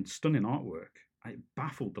mean, again, stunning artwork. It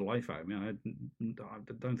baffled the life out of me. I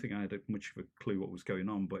don't think I had much of a clue what was going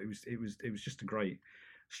on, but it was just a great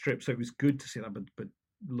strip. So it was good to see that, but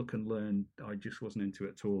Look and Learn, I just wasn't into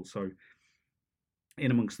it at all. So in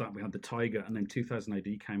amongst that, we had the Tiger, and then 2000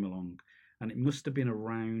 AD came along, and it must have been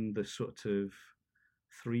around the sort of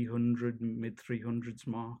 300, mid 300s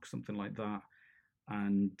mark, something like that.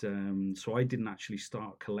 And so I didn't actually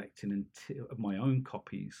start collecting my own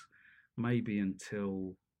copies, maybe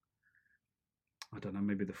until, I don't know,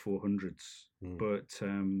 maybe the 400s. But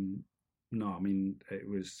no, I mean,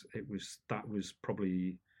 that was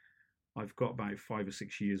probably, I've got about 5 or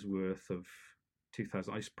 6 years worth of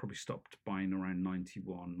 2000. I probably stopped buying around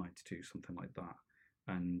 91, 92, something like that.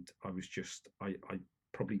 And I was just, I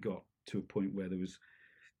probably got to a point where there was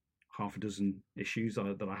half a dozen issues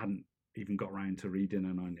that I hadn't even got around to reading,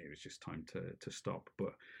 and I knew it was just time to stop.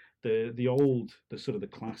 But the sort of the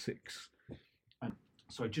classics, and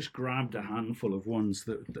so I just grabbed a handful of ones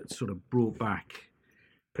that sort of brought back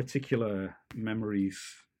particular memories.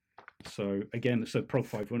 So again, Prog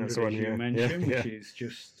 500, as you mentioned, which is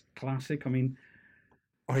just classic. I mean,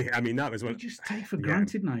 that was what you just take for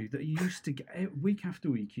granted now that you used to get week after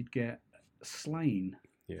week. You'd get Slain,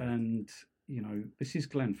 and you know, this is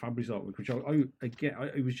Glenn Fabry's artwork, which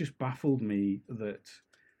it was just baffled me that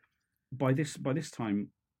by this time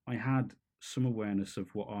I had some awareness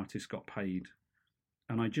of what artists got paid,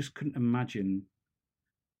 and I just couldn't imagine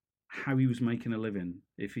how he was making a living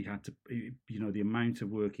if he had to, you know, the amount of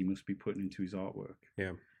work he must be putting into his artwork.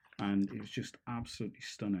 Yeah. And it was just absolutely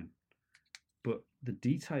stunning. But the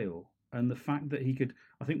detail and the fact that he could,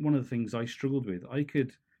 I think one of the things I struggled with, I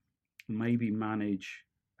could maybe manage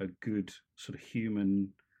a good sort of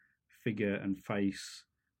human figure and face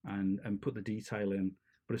and put the detail in.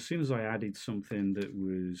 But as soon as I added something that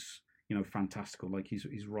was, you know, fantastical, like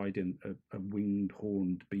he's riding a winged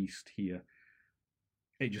horned beast here,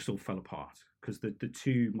 it just all fell apart because the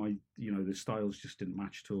two, the styles just didn't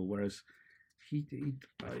match at all. Whereas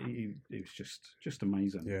it was just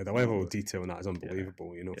amazing. Yeah, the level of detail in that is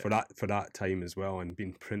unbelievable. You know, for that time as well, and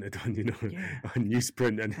being printed on, you know, on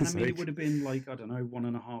newsprint, and I mean, it would have been like, I don't know,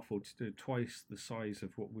 1.5 or twice the size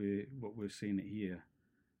of what we're seeing it here.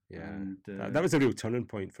 Yeah, and, that was a real turning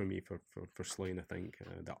point for me for Slain, I think,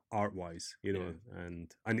 that art wise, you know,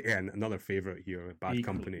 and another favourite here, Bad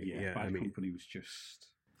Company. Bad Company was just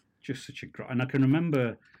such a great, and I can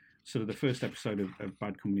remember sort of the first episode of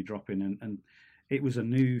Bad Company dropping, and it was a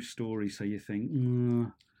new story, so you think,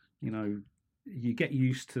 you know, you get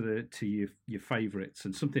used to your favourites,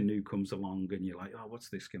 and something new comes along, and you're like, oh, what's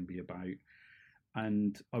this going to be about?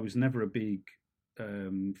 And I was never a big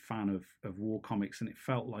fan of war comics, and it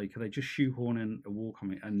felt like they just shoehorn in a war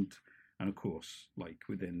comic, and of course, like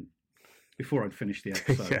before I'd finished the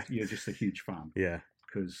episode, Yeah. you're just a huge fan, Yeah.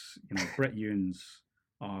 because Brett Ewan's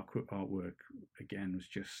artwork again was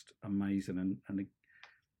just amazing, and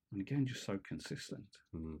again just so consistent,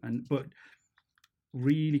 but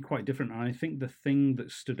really quite different. And I think the thing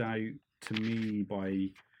that stood out to me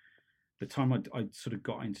by the time I'd sort of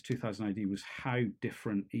got into 2000 AD was how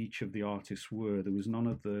different each of the artists were. There was none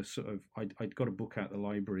of the sort of I'd got a book out of the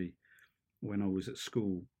library when I was at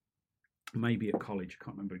school, maybe at college, I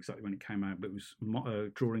can't remember exactly when it came out, but it was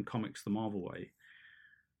Drawing Comics the Marvel Way.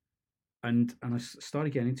 And I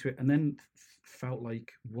started getting into it, and then felt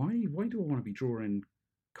like, why do I want to be drawing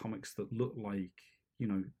comics that look like,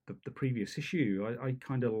 the previous issue? I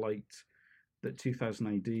kind of liked that 2000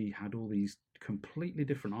 AD had all these completely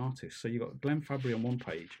different artists. So you've got Glenn Fabry on one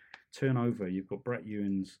page, turn over, you've got Brett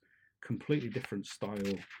Ewan's completely different style,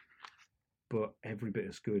 but every bit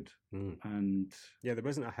as good. And yeah, there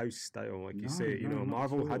wasn't a house style, like you No, say. no, not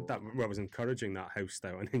Marvel at had all. that. Well, was encouraging that house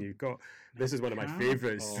style, and then you've got this is one of my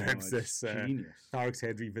favourite strips. It's This genius. Targ's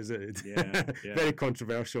Head Revisited. Yeah. Very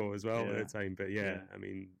controversial as well Yeah. at the time, but yeah, Yeah. I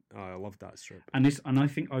mean, I loved that strip. And I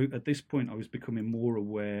think at this point I was becoming more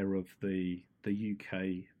aware of the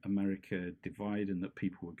UK America divide, and that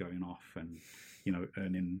people were going off and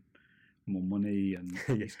earning more money, and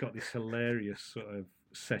it's got this hilarious sort of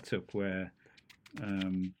setup where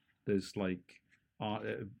there's like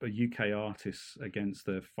a UK artist against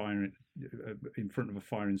the firing in front of a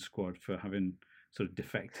firing squad for having sort of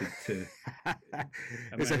defected to.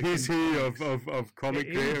 It's a who's who of comic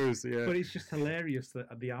It is, creators. Yeah, But it's just hilarious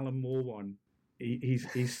that the Alan Moore one,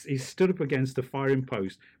 he's stood up against a firing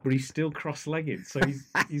post, but he's still cross-legged, so he's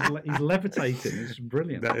levitating. It's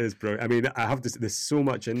brilliant. that is brilliant. I mean, I have to. There's so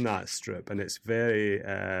much in that strip, and it's very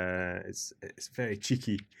it's very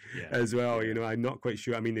cheeky as well. Yeah. I'm not quite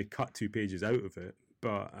sure. I mean, they cut 2 pages out of it,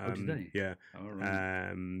 but did they? yeah. All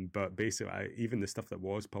right. But basically, even the stuff that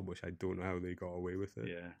was published, I don't know how they got away with it.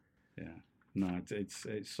 Yeah. No, it's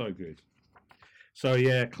so good. So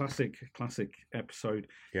yeah, classic episode.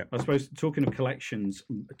 Yeah. I suppose, talking of collections,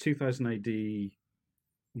 2000 AD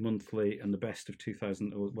monthly and the best of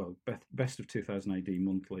 2000, best of 2000 AD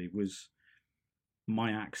monthly was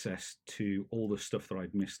my access to all the stuff that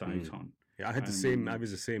I'd missed out on. Yeah, I had the same. I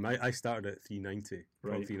was the same. I started at 390,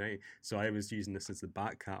 Right. 390. So I was using this as the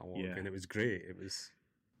back catalogue, Yeah. and it was great. It was.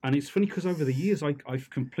 And it's funny because over the years I've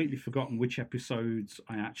completely forgotten which episodes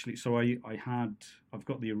I actually. So I've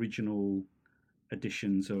got the original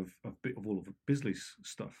editions of all of Bisley's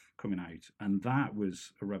stuff coming out, and that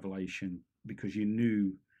was a revelation, because you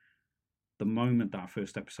knew the moment that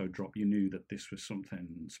first episode dropped, you knew that this was something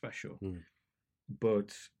special.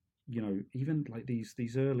 But even like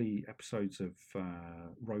these early episodes of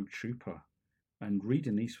Rogue Trooper, and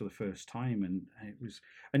reading these for the first time, and it was,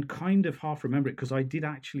 and kind of half remember it, because I did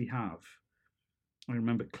actually have, I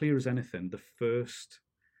remember clear as anything, the first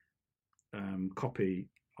copy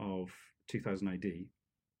of 2000 AD,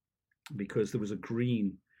 because there was a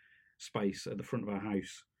green space at the front of our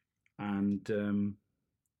house, and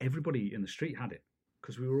everybody in the street had it,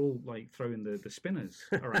 because we were all like throwing the spinners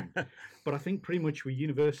around. But I think pretty much we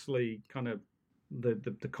universally kind of,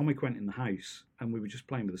 the comic went in the house, and we were just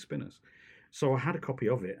playing with the spinners. So I had a copy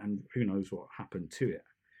of it, and who knows what happened to it.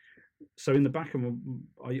 So in the back of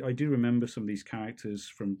I do remember some of these characters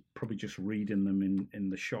from probably just reading them in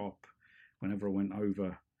the shop whenever I went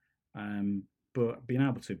over. But being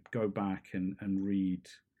able to go back and read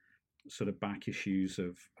sort of back issues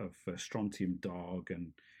of Strontium Dog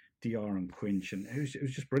and DR and Quinch, and it was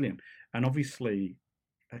just brilliant. And obviously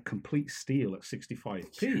a complete steal at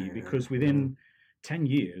 65p, because within 10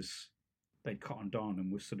 years they cottoned on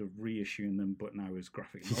and was sort of reissuing them, but now as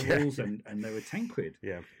graphic novels, and they were 10 quid.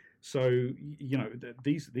 Yeah. So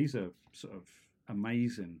these are sort of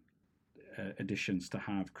amazing editions to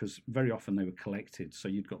have, because very often they were collected, so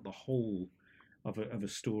you'd got the whole of a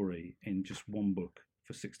story in just one book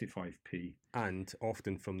for 65p, and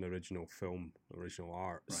often from the original film, original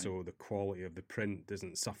art. Right. So the quality of the print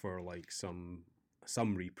doesn't suffer like some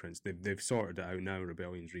reprints. They've sorted it out now.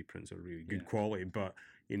 Rebellion's reprints are really good quality, but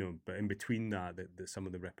but in between that some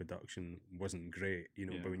of the reproduction wasn't great.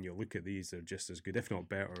 But when you look at these, they're just as good, if not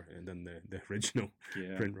better, than the original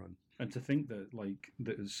print run. And to think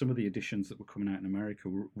that some of the editions that were coming out in America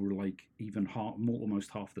were like even almost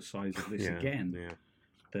half the size of this again. Yeah.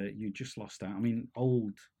 That you just lost out. I mean,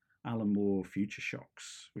 old Alan Moore Future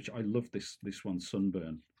Shocks, which I love this one,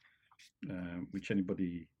 Sunburn. which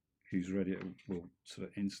anybody who's read it will sort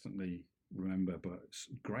of instantly remember. But it's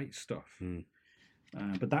great stuff.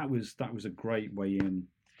 But that was a great way in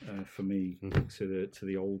for me to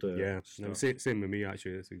the older stuff. No, same with me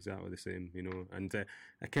actually. It's exactly the same, you know. And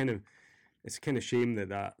it's kind of shame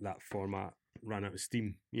that format ran out of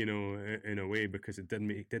steam, you know, in a way, because it did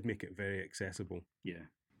make it very accessible. Yeah.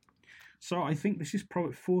 So I think this is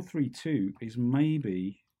probably 432 is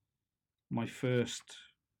maybe my first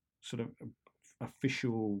sort of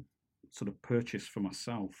official sort of purchase for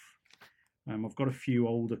myself. I've got a few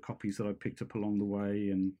older copies that I picked up along the way,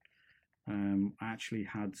 and I actually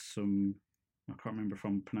had some. I can't remember if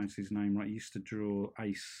I'm pronouncing his name right. He used to draw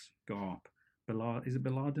Ace Garp. Ballard, is it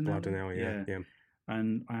Ballardinelli? Ballardinelli, yeah.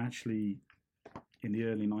 And I actually, in the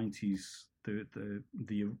early 90s,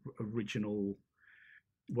 the original,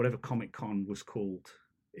 whatever Comic Con was called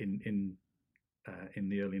in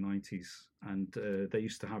the early 90s, and they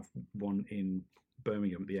used to have one in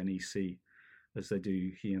Birmingham at the NEC, as they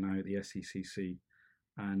do here now at the SECC,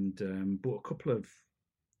 and bought a couple of,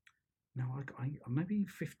 maybe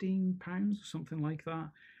 £15 or something like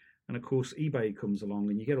that. And of course, eBay comes along,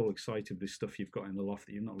 and you get all excited with stuff you've got in the loft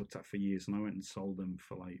that you've not looked at for years. And I went and sold them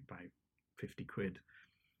for like about 50 quid.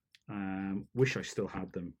 Wish I still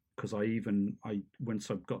had them, because once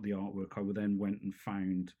I got the artwork, I then went and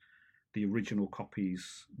found the original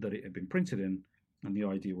copies that it had been printed in, and the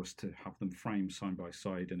idea was to have them framed side by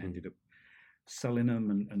side, and ended up selling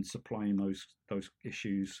them and supplying those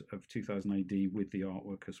issues of 2000 AD with the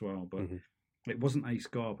artwork as well. But it wasn't Ace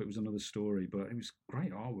Garp, it was another story, but it was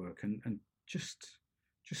great artwork, and just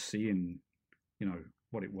seeing, you know,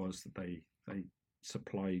 what it was that they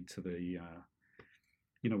supplied to the,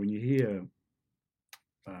 you know, when you hear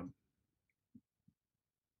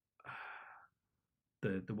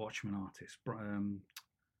the Watchmen artist,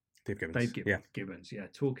 Dave Gibbons,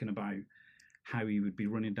 talking about how he would be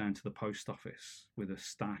running down to the post office with a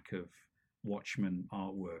stack of Watchmen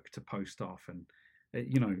artwork to post off, and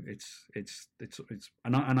you know, it's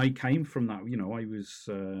and I came from that. You know,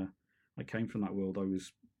 I came from that world. I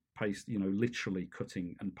was literally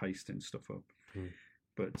cutting and pasting stuff up.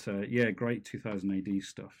 But great 2000 AD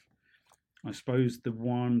stuff. I suppose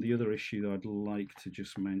the other issue that I'd like to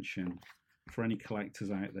just mention for any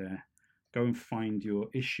collectors out there, go and find your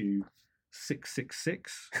issue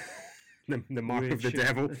 666. The mark of the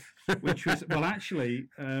devil, which was, well, actually,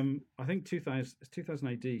 I think 2000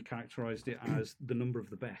 AD characterised it as the number of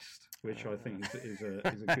the best, which I think is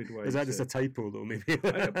a good way. Is that just a typo, though? Maybe.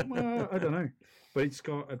 I don't know, but it's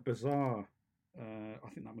got a bizarre. I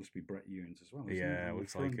think that must be Brett Ewins as well. It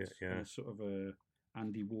looks like it. Yeah, sort of a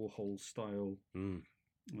Andy Warhol style,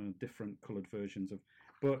 different coloured versions of.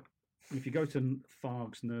 But if you go to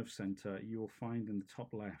Tharg's Nerve Centre, you'll find in the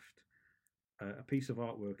top left a piece of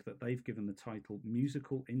artwork that they've given the title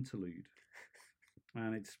Musical Interlude,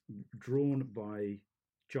 and it's drawn by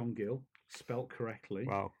John Gill, spelt correctly.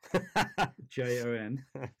 Wow. Jon.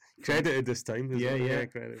 Credited this time.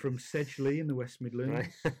 From Sedgley in the West Midlands.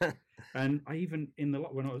 Right. And I even in the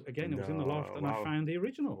loft, when I was in the loft, and I found the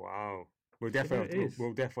original. Wow. We'll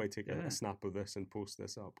definitely take a snap of this and post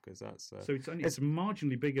this up, because that's so it's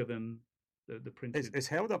marginally bigger than the printed. It's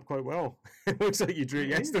held up quite well. It looks like you drew it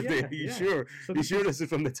yesterday. Are you sure? So you sure this is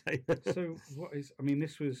from the time? So what is? I mean,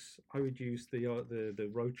 this was. I would use the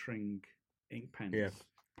Rotring ink pens. Yeah.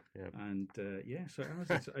 And so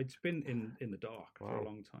it's been in the dark for a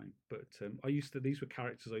long time. But these were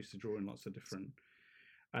characters I used to draw in lots of different.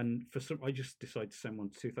 And for some, I just decided to send one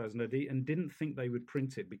to 2000 AD and didn't think they would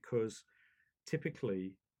print it, because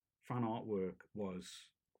typically fan artwork was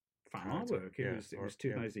fan artwork. It was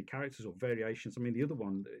 2000 AD characters or variations. I mean, the other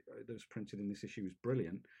one that was printed in this issue was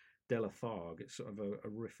brilliant, Della Tharg. It's sort of a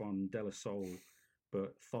riff on Della Soul,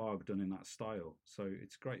 but Tharg done in that style. So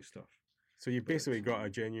it's great stuff. So you've basically got a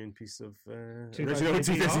genuine piece of original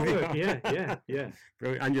artwork. Yeah.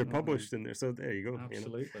 Brilliant. And you're published in there, so there you go.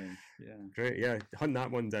 Absolutely, yeah. Great, yeah. Hunt that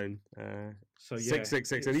one down.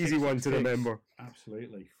 666, an 666, easy one to remember.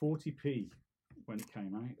 Absolutely. 40p when it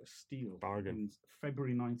came out, a steal. Bargain. In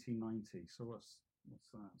February 1990. So what's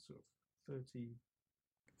that? Sort of 30.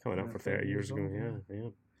 Coming up for 30 years ago. Yeah.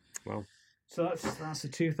 Wow. So that's the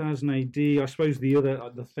 2000 AD. I suppose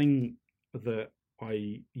the thing that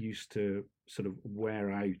I used to sort of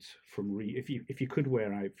wear out from if you could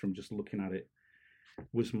wear out from just looking at it,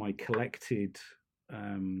 was my collected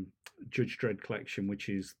Judge Dredd collection, which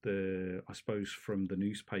is I suppose from the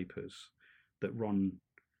newspapers that run.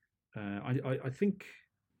 I think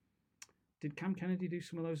Did Cam Kennedy do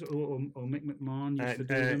some of those, or Mick McMahon used to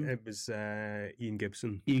do them? It was Ian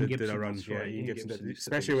Gibson. Ian did a Gibson, run. that's Yeah, right. Ian Gibson did, used to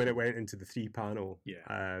especially do when it some. went into the 3-panel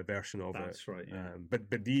Yeah. version of it. That's right. Yeah.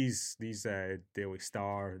 But these Daily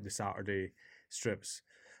Star, the Saturday strips,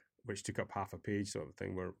 which took up half a page sort of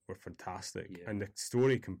thing, were fantastic. Yeah. And the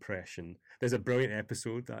story compression. There's a brilliant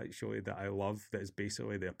episode actually that I love that is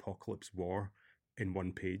basically the Apocalypse War in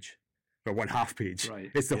one page, or one half page. Right.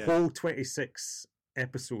 It's the whole 26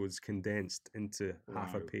 episodes condensed into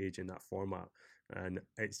half a Wow. page in that format, and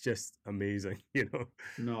it's just amazing.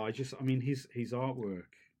 No, I mean his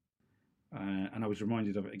artwork, and I was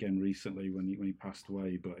reminded of it again recently when he passed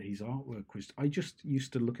away. But his artwork was, I just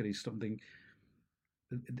used to look at his stuff and think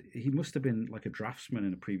he must have been like a draftsman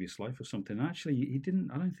in a previous life or something. And actually, he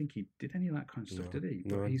didn't. I don't think he did any of that kind of stuff, did he?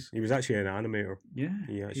 But No, he was actually an animator. Yeah,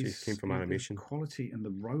 He actually came from animation. The quality and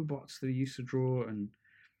the robots that he used to draw, and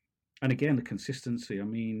again the consistency. I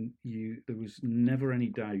mean, there was never any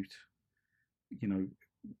doubt,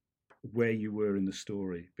 where you were in the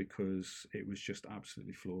story, because it was just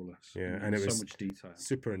absolutely flawless. Yeah, and it was so much detail.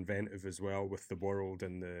 Super inventive as well with the world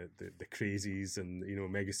and the crazies and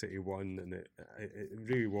Mega City 1, and it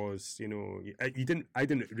really was. I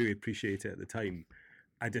didn't really appreciate it at the time.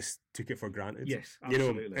 I just took it for granted. Yes,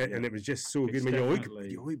 absolutely. And it was just so good. When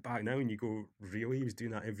you look back now and you go, really, he was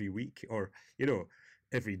doing that every week, or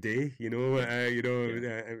every day.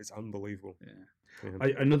 It was unbelievable. Yeah. Yeah.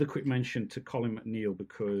 Another quick mention to Colin McNeil,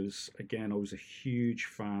 because again I was a huge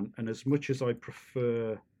fan, and as much as I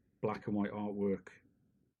prefer black and white artwork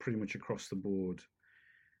pretty much across the board,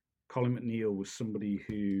 Colin McNeil was somebody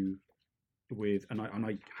who, and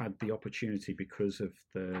I had the opportunity because of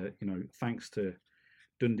the thanks to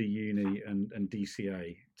Dundee Uni and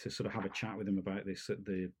DCA to sort of have a chat with him about this at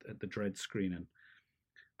the Dread screening,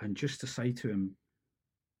 and just to say to him,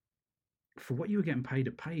 for what you were getting paid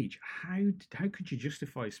a page, how could you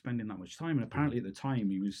justify spending that much time? And apparently at the time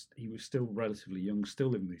he was still relatively young, still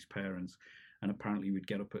living with his parents, and apparently he would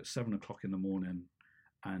get up at 7 o'clock in the morning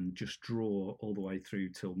and just draw all the way through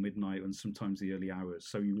till midnight, and sometimes the early hours.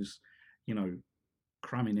 So he was,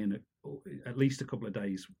 cramming in at least a couple of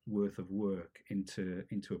days worth of work into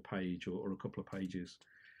a page or a couple of pages.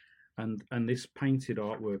 And this painted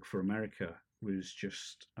artwork for America was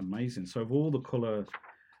just amazing. So of all the colour,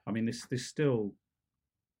 I mean, this still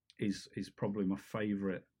is probably my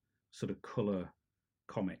favourite sort of colour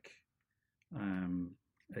comic. And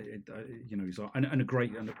a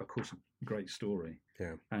great, and of course a great story.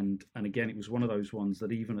 Yeah. And again, it was one of those ones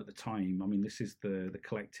that even at the time, I mean, this is the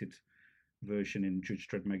collected version in Judge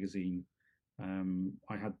Dredd magazine.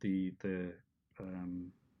 I had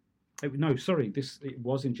it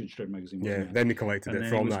was in Judge Dredd magazine. Wasn't it? Then they collected it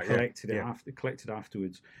from that. Collected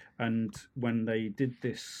afterwards. And when they did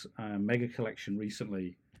this mega collection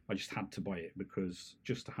recently, I just had to buy it, because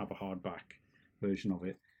just to have a hardback version of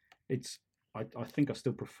it, I think I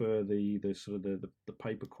still prefer the sort of the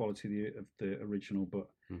paper quality of the original, but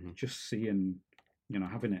just seeing,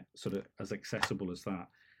 having it sort of as accessible as that.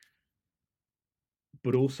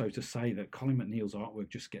 But also to say that Colin McNeil's artwork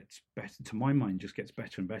just gets better, to my mind, just gets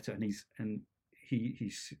better and better, and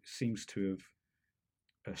he seems to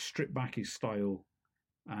have stripped back his style,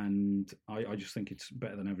 and I just think it's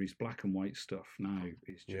better than ever. His black and white stuff now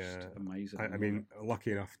is just amazing. I mean,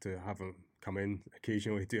 lucky enough to have him come in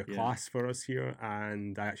occasionally to do a class for us here,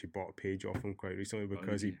 and I actually bought a page off him quite recently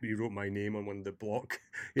because he wrote my name on one of the blocks.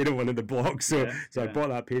 So I bought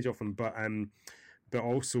that page off him, but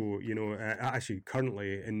also, actually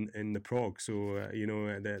currently in the prog. So,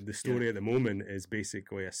 the story at the moment is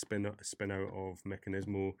basically a spin out of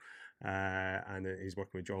Mechanismo, and he's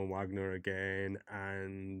working with John Wagner again,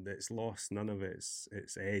 and it's lost none of its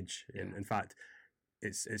edge. In fact,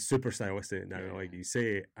 it's super stylistic now, like you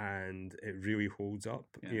say, and it really holds up,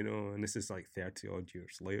 and this is like 30 odd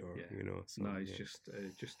years later, So, no,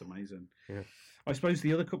 it's just amazing. Yeah. I suppose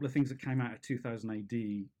the other couple of things that came out of 2000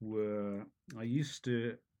 AD were, I used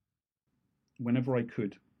to, whenever I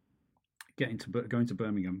could, going to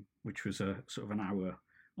Birmingham, which was a sort of an hour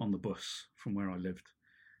on the bus from where I lived,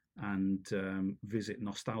 and visit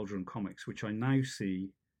Nostalgia and Comics, which I now see.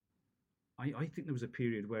 I think there was a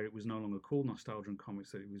period where it was no longer called Nostalgia and Comics;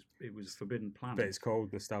 that it was Forbidden Planet. But it's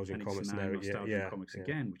called Nostalgia and Comics now. Nostalgia and Comics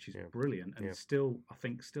again, which is brilliant, and it's still, I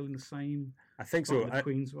think, still in the same. I think Right so. on the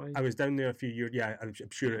Queensway. I was down there a few years. Yeah, I'm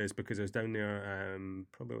sure it is because I was down there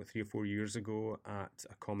probably about 3 or 4 years ago at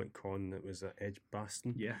a Comic Con that was at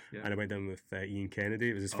Edgbaston. Yeah. And I went down with Ian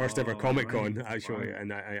Kennedy. It was his first ever Comic Con, actually,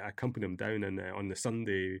 and I accompanied him down. And on the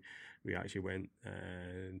Sunday, we actually went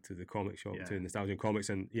to the comic shop to Nostalgia Comics,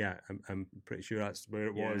 and I'm pretty sure that's where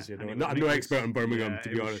it was. You know, I'm no expert in Birmingham, to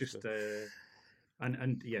be honest. Just,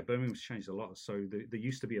 and Birmingham's changed a lot. So there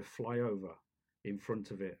used to be a flyover in front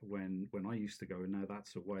of it when I used to go, and now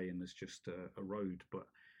that's away, and there's just a road. But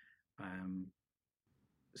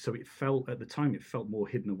so it felt at the time more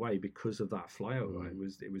hidden away because of that flyover.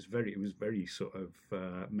 It was very sort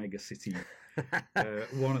of mega city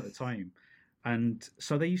one at the time. And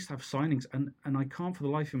so they used to have signings, and I can't for the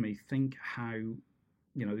life of me think how,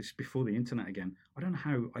 this is before the internet again. I don't know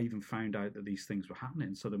how I even found out that these things were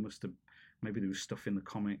happening. So maybe there was stuff in the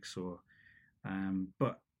comics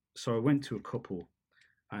but so I went to a couple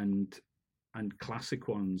and classic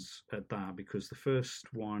ones at that, because the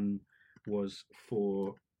first one was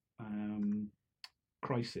for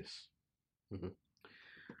Crisis. Mm-hmm.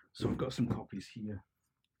 So I've got some copies here.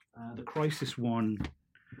 The Crisis one.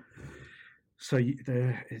 So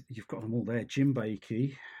you've got them all there: Jim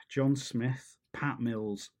Bakey, John Smith, Pat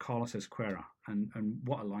Mills, Carlos Ezquerra, and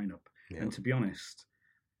what a lineup! Yeah. And to be honest,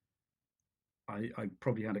 I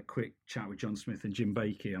probably had a quick chat with John Smith and Jim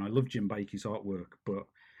Bakey, and I love Jim Bakey's artwork, but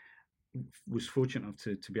was fortunate enough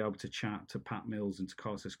to be able to chat to Pat Mills and to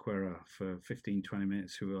Carlos Ezquerra for 15, 20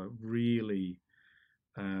 minutes, who are really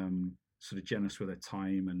sort of generous with their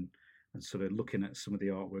time and sort of looking at some of the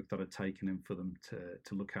artwork that I'd taken in for them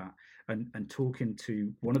to look at, and talking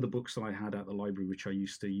to one of the books that I had at the library, which I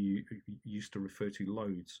used to refer to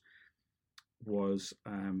loads, was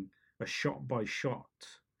a shot by shot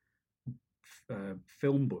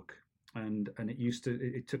film book, and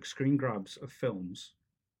it took screen grabs of films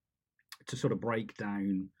to sort of break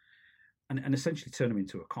down and essentially turn them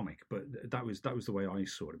into a comic. But that was the way I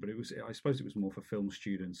saw it. But I suppose it was more for film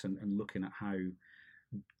students and looking at how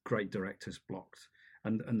great directors blocked,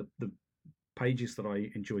 and the pages that I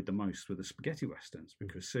enjoyed the most were the spaghetti westerns,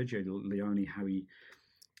 because Sergio Leone, how he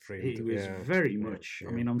was very much.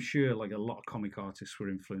 I mean, I'm sure like a lot of comic artists were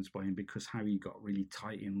influenced by him, because how he got really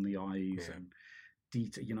tight in the eyes and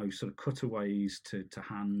detail, sort of cutaways to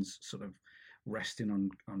hands sort of resting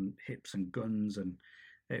on hips and guns, and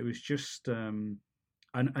it was just and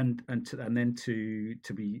then to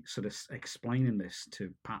be sort of explaining this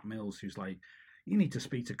to Pat Mills, who's like, you need to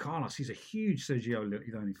speak to Carlos. He's a huge Sergio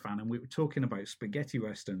Leone fan, and we were talking about spaghetti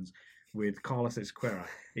westerns with Carlos Ezquerra.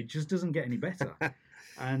 It just doesn't get any better.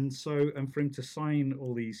 And for him to sign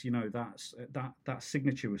all these, that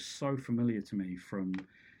signature was so familiar to me from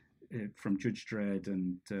Judge Dredd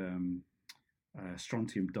and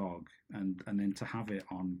Strontium Dog, and then to have it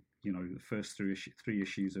on, the first three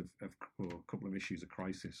issues or a couple of issues of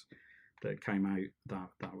Crisis that came out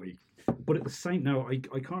that week. But at the same,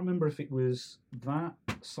 I can't remember if it was that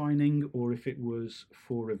signing or if it was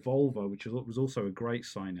for Revolver, which was also a great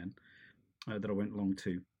signing that I went along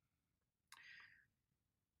to.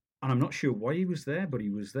 And I'm not sure why he was there, but he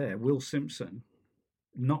was there. Will Simpson,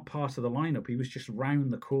 not part of the lineup. He was just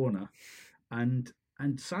round the corner, and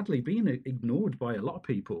sadly being ignored by a lot of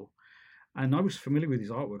people. And I was familiar with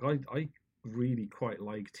his artwork. I really quite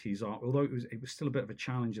liked his art, although it was still a bit of a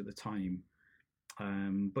challenge at the time.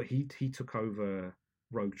 But he took over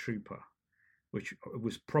Rogue Trooper, which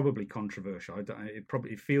was probably controversial.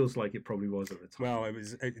 It feels like it probably was at the time. Well, it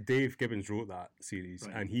was Dave Gibbons wrote that series,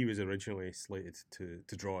 right, and he was originally slated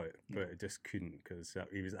to draw it, but it just couldn't, because that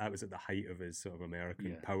was at the height of his sort of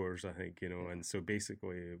American powers, I think, and so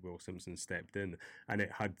basically Will Simpson stepped in, and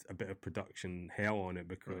it had a bit of production hell on it,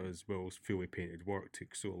 because Will's fully painted work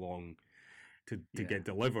took so long to get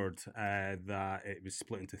delivered that it was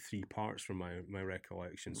split into 3 parts from my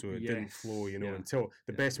recollection, so it didn't flow, until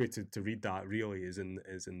the best way to read that really is in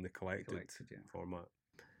the collected format.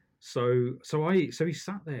 So he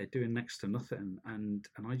sat there doing next to nothing, and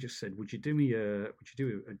I just said, would you do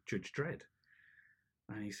a Judge Dredd?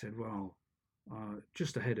 And he said, well,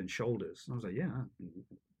 just a Head and Shoulders. And I was like, yeah,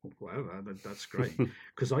 whatever, that's great.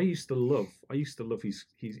 Because I used to love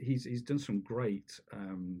he's done some great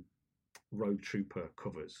Rogue Trooper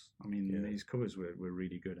covers. I mean, these covers were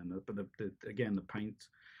really good, and but the paint,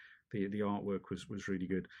 the artwork was really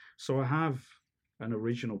good. So I have an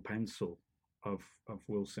original pencil of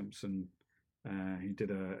Will Simpson. He did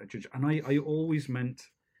a Judge, and I always meant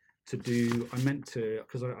to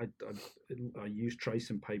because I use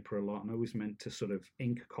tracing paper a lot, and I always meant to sort of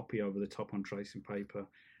ink a copy over the top on tracing paper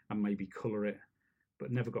and maybe colour it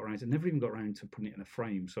but never even got around to putting it in a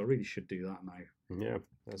frame. So I really should do that now. Yeah,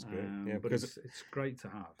 that's great. Yeah, but it's great to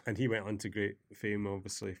have. And he went on to great fame,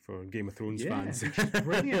 obviously, for Game of Thrones fans. Which is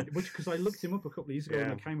brilliant. Because I looked him up a couple of years ago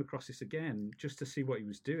and I came across this again just to see what he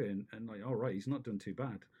was doing, and like, all right, he's not done too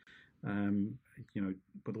bad.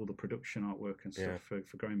 But all the production artwork and stuff for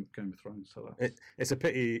Game of Thrones. So it's a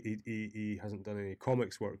pity he hasn't done any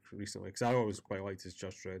comics work recently, because I always quite liked his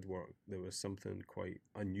Just Red work. There was something quite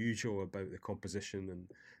unusual about the composition and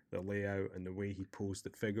the layout and the way he posed the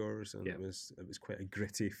figures, and it was quite a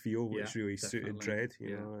gritty feel, which really suited Dredd,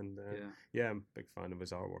 you know. And I'm a big fan of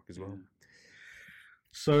his artwork as well.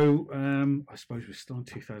 So I suppose we're still in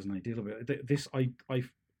 2000 AD a little bit. This I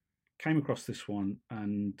came across this one,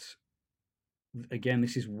 and again,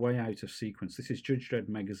 this is way out of sequence. This is Judge Dredd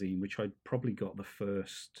magazine, which I'd probably got the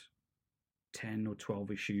first 10 or 12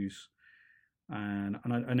 issues, and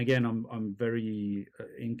again, I'm very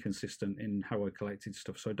inconsistent in how I collected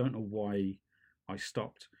stuff, so I don't know why I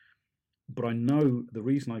stopped. But I know the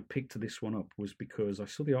reason I picked this one up was because I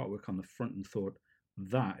saw the artwork on the front and thought,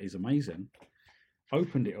 that is amazing.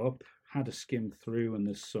 Opened it up, had a skim through, and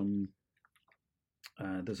there's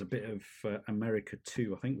a bit of America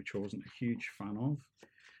 2, I think, which I wasn't a huge fan of,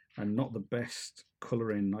 and not the best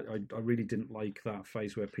colouring. I really didn't like that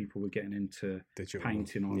phase where people were getting into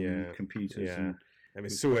painting on computers. Yeah. And it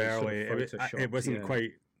was so early. It wasn't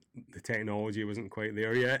quite, the technology wasn't quite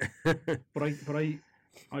there yet. But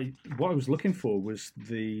what I was looking for was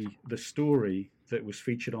the story that was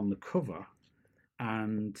featured on the cover,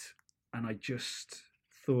 and I just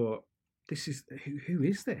thought, this is who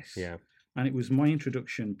is this? Yeah. And it was my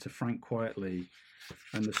introduction to Frank Quitely,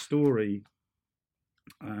 and the story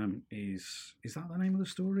is that the name of the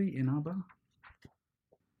story, In Abba?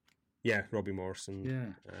 Yeah, Robbie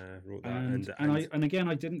Morrison wrote that. And again,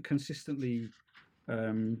 I didn't consistently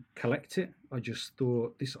collect it. I just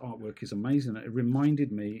thought, this artwork is amazing. It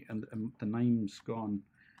reminded me, and the name's gone,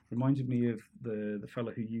 reminded me of the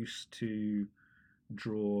fellow who used to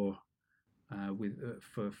draw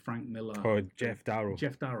for Frank Miller. Oh, Jeff Darrow.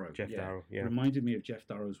 Jeff Darrow, yeah. Reminded me of Jeff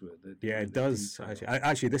Darrow's work. It does, actually.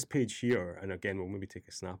 Actually, this page here, and again, we'll maybe take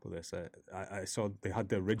a snap of this. I saw they had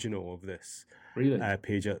the original of this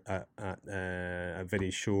page at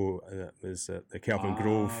Vinny's show. That was the Kelvin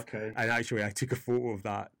Grove. Okay. And actually, I took a photo of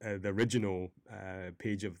that, the original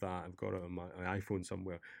page of that. I've got it on my iPhone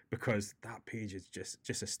somewhere, because that page has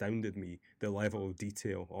just astounded me, the level of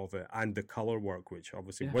detail of it, and the colour work, which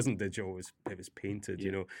obviously wasn't digital, it was painted,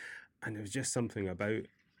 you know, and there was just something about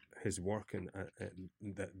his work and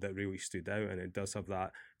that really stood out, and it does have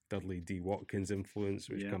that Dudley D. Watkins influence,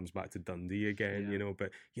 which comes back to Dundee again, you know. But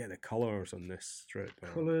the colours on this strip,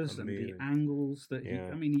 colours and the angles that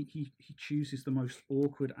he chooses the most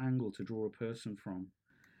awkward angle to draw a person from.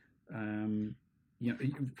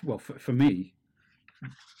 Well, for me,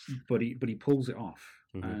 but he pulls it off,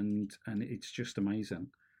 and it's just amazing.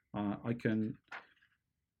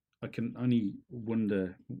 I can only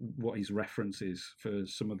wonder what his reference is for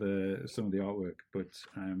some of the artwork, but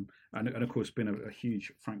and of course been a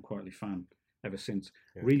huge Frank Quitely fan ever since.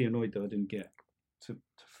 Yeah. Really annoyed that I didn't get to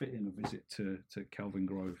fit in a visit to Kelvin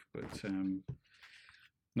Grove, but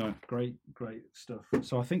no, great stuff.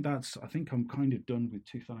 So I think I'm kind of done with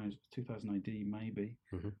 2000 AD. Maybe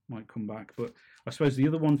might come back, but I suppose the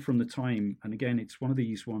other one from the time, and again, it's one of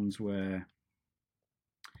these ones where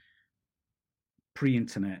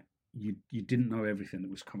pre-internet, you didn't know everything that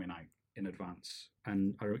was coming out in advance,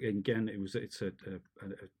 and again, it's a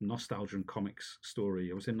Nostalgia and Comics story.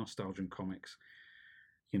 I was in Nostalgia and Comics,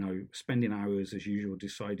 you know, spending hours as usual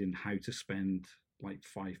deciding how to spend like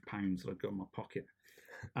 £5 that I'd got in my pocket,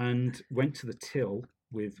 and went to the till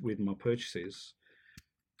with my purchases,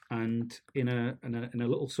 and in a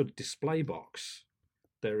little sort of display box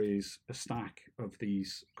there is a stack of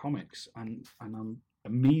these comics, and I'm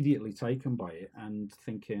immediately taken by it and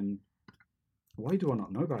thinking, why do I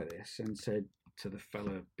not know about this? And said to the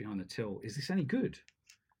fella behind the till, is this any good?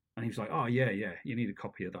 And he was like, oh yeah, you need a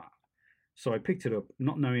copy of that. So I picked it up,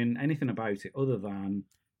 not knowing anything about it other than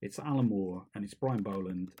it's Alan Moore and it's Brian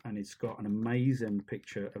Boland, and it's got an amazing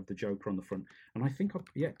picture of the Joker on the front. And I think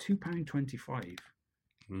 £2.25,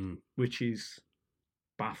 which is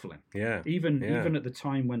baffling. Yeah. Even at the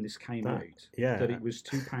time when this came out, that it was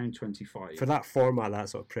 £2.25 for that format, that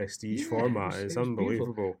sort of prestige format. It's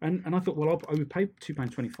unbelievable. And I thought, well, I would pay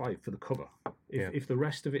 £2.25 for the cover. If the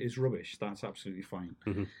rest of it is rubbish, that's absolutely fine.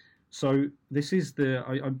 So this is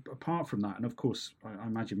apart from that, and of course, I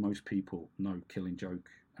imagine most people know Killing Joke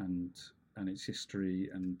and its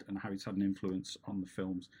history and how it's had an influence on the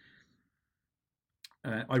films.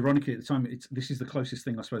 Ironically, at the time, this is the closest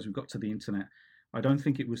thing I suppose we've got to the internet I don't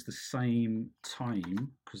think it was the same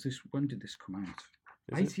time because when did this come out?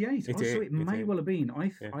 Is it? 88. Oh, so 88, it may 88. well have been.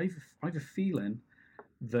 Yeah. I have a feeling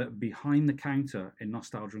that behind the counter in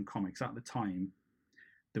Nostalgia and Comics at the time,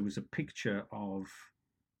 there was a picture of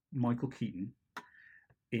Michael Keaton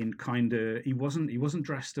in kind of he wasn't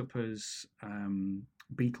dressed up as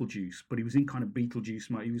Beetlejuice, but he was in kind of Beetlejuice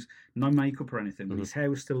mode. He was no makeup or anything, but his hair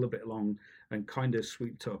was still a bit long and kind of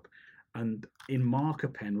swooped up. And in marker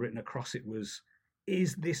pen written across it was,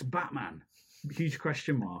 "Is this Batman?" Huge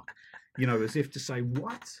question mark. You know, as if to say,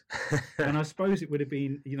 what? And I suppose it would have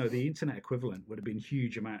been, you know, the internet equivalent would have been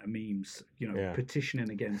huge amount of memes, you know, petitioning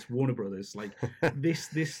against Warner Brothers, like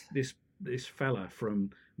this fella from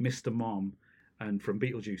Mr. Mom and from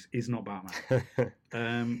Beetlejuice is not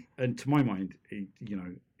Batman. And to my mind,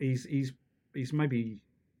 he's maybe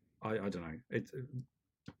I don't know.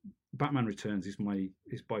 Batman Returns is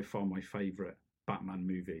by far my favourite Batman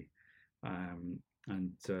movie.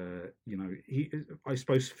 And I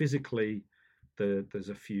suppose physically there's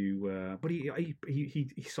a few, but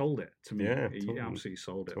he sold it to me. Yeah, he absolutely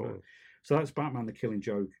sold it. Totally. So that's Batman: The Killing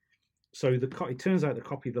Joke. So it turns out the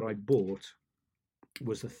copy that I bought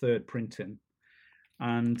was the third printing,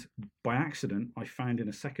 and by accident I found in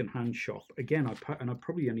a second-hand shop again. I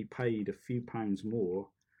probably only paid a few pounds more.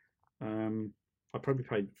 I probably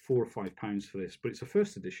paid £4 or £5 for this, but it's a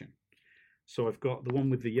first edition. So I've got the one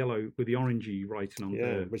with the yellow, with the orangey writing on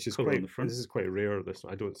the which is colour quite. on the front. This is quite rare. This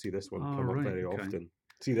I don't see this one come up very often.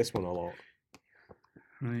 See this one a lot.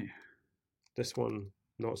 Right. This one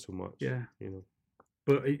not so much. Yeah. You know.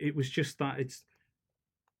 But it was just that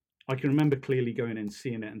I can remember clearly going in,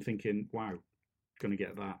 seeing it, and thinking, "Wow, going to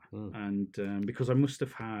get that." And because I must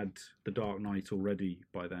have had The Dark Knight already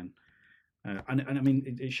by then, and I mean,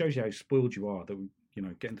 it shows you how spoiled you are that.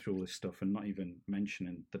 Getting through all this stuff and not even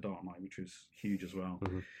mentioning The Dark Knight, which was huge as well.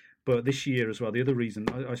 But this year as well, the other reason,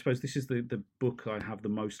 I suppose this is the book I have the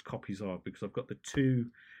most copies of, because I've got the two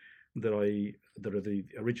that are the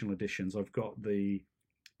original editions. I've got the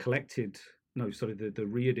the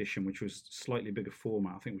re-edition, which was slightly bigger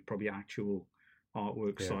format. I think it was probably actual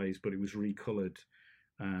artwork size, but it was recolored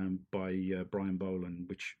by Brian Boland,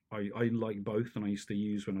 which I like both, and I used to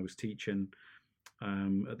use when I was teaching.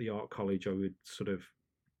 At the art college, I would sort of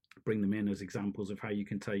bring them in as examples of how you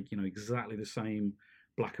can take, exactly the same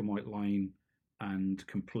black and white line and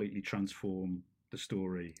completely transform the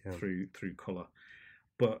story through colour.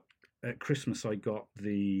 But at Christmas, I got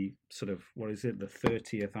the sort of, the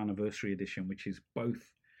 30th anniversary edition, which is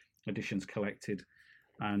both editions collected.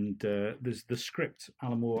 And there's the script,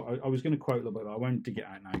 Alan Moore. I was going to quote a little bit, but I won't dig it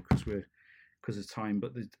out now because of time.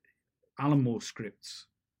 But the Alan Moore scripts,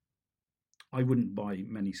 I wouldn't buy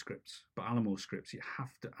many scripts, but Alan Moore scripts, you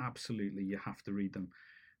have to read them,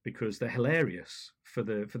 because they're hilarious for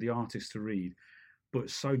the artist to read, but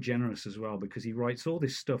so generous as well, because he writes all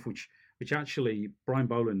this stuff which actually Brian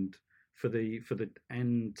Boland for the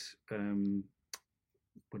end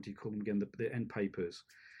what do you call them again, the end papers.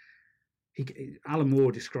 Alan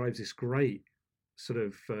Moore describes this great sort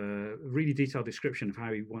of really detailed description of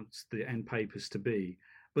how he wants the end papers to be,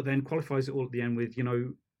 but then qualifies it all at the end with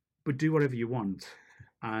but do whatever you want,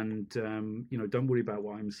 and don't worry about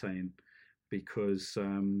what I'm saying, because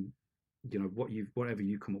whatever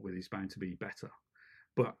you come up with is bound to be better.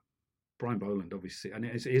 But Brian Boland, obviously, and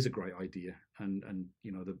it is a great idea, and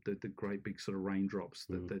the great big sort of raindrops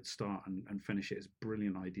that start and finish it is a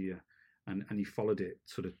brilliant idea, and he followed it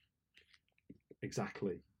sort of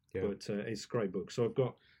exactly. Yeah. But it's a great book. So I've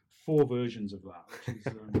got 4 versions of that, which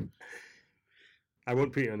is. I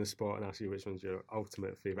won't put you on the spot and ask you which one's your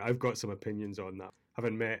ultimate favourite. I've got some opinions on that.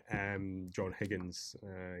 Having met John Higgins,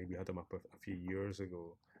 we had him up a few years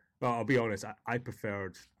ago. Well, I'll be honest, I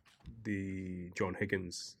preferred the John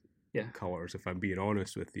Higgins colours, if I'm being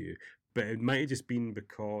honest with you. But it might have just been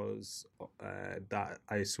because that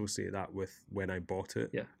I associate that with when I bought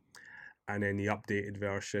it. Yeah. And in the updated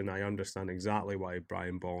version, I understand exactly why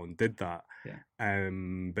Brian Boland did that. Yeah.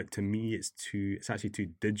 But to me, it's actually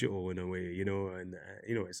too digital in a way, and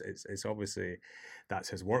it's obviously that's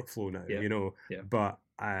his workflow now, Yeah. But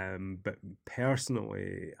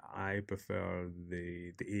personally, I prefer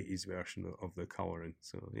the 80s version of the colouring.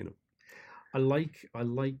 So I like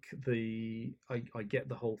I get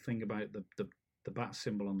the whole thing about the bat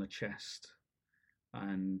symbol on the chest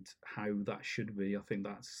and how that should be. I think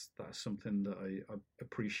that's something that I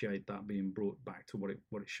appreciate, that being brought back to what it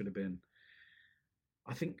should have been.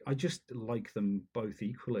 I think I just like them both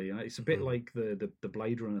equally. It's a bit like the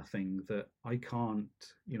Blade Runner thing, that I can't,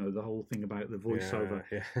 the whole thing about the voiceover.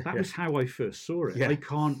 Yeah. That was how I first saw it. Yeah. I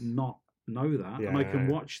can't not know that, Yeah. and I can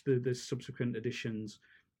watch the subsequent editions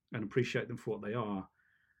and appreciate them for what they are.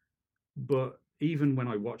 But even when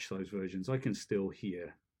I watch those versions, I can still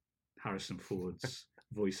hear Harrison Ford's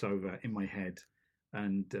voiceover in my head,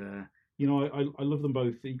 and I love them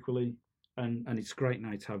both equally, and it's great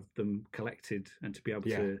now to have them collected and to be able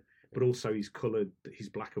to. But also his coloured, his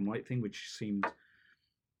black and white thing, which seemed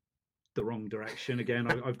the wrong direction. Again,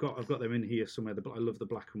 I've got them in here somewhere. I love the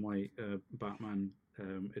black and white Batman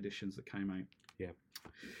editions that came out. Yeah.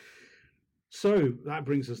 So that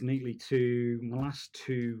brings us neatly to my last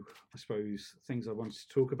two, I suppose, things I wanted to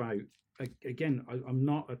talk about. Again, I'm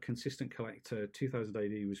not a consistent collector. 2000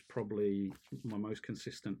 AD was probably my most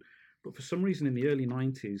consistent. But for some reason in the early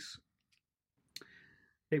 90s,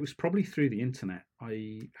 it was probably through the internet,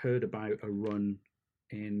 I heard about a run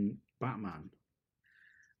in Batman.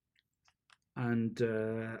 And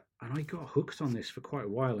I got hooked on this for quite a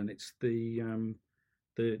while. And it's the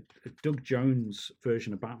Doug Jones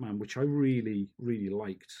version of Batman, which I really, really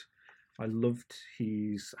liked. I loved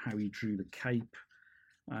how he drew the cape.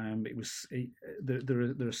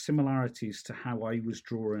 There are similarities to how I was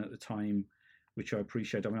drawing at the time, which I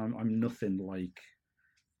appreciate. I mean, I'm nothing like.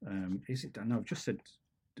 Is it? No, I've just said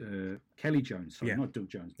Kelly Jones. Sorry, not Doug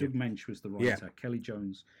Jones. Doug Mensch was the writer. Yeah. Kelly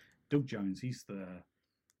Jones, Doug Jones. He's the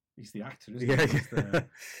actor, isn't he? He's the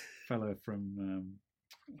fellow from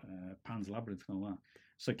Pan's Labyrinth and all that.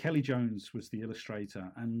 So Kelly Jones was the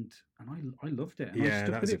illustrator, and I loved it. And I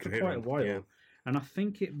stuck with it for quite a while. Yeah. And I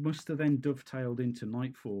think it must have then dovetailed into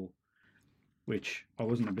Nightfall, which I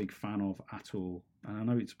wasn't a big fan of at all. And I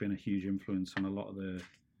know it's been a huge influence on a lot of the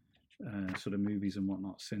sort of movies and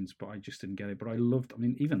whatnot since, but I just didn't get it. But I loved,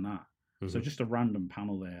 even that. Mm-hmm. So just a random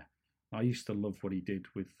panel there. I used to love what he did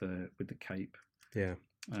with the cape. Yeah.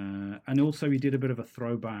 And also he did a bit of a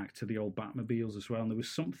throwback to the old Batmobiles as well. And there was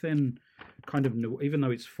something kind of new, even though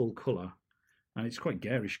it's full colour, and it's quite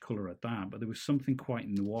garish colour at that, but there was something quite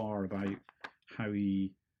noir about how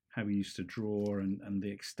he used to draw, and the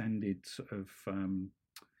extended sort of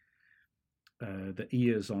the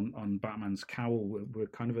ears on Batman's cowl were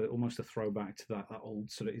kind of almost a throwback to that old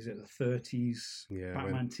sort of, is it the 30s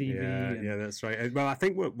Batman TV? Yeah, that's right. Well, I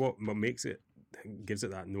think what makes it, gives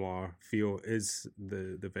it that noir feel is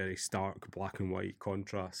the very stark black and white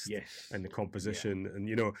contrast, and the composition,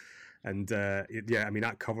 and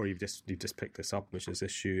that cover you've just picked this up, which is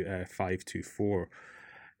issue 524.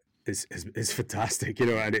 Is fantastic,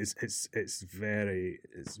 and it's very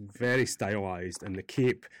stylized, and the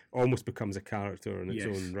cape almost becomes a character in its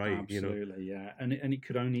own right. Absolutely, yeah, and it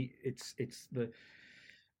could only it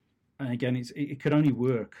could only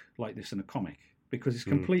work like this in a comic because it's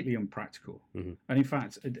completely impractical. Mm-hmm. And in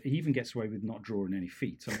fact, he even gets away with not drawing any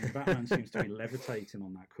feet. I mean, Batman seems to be levitating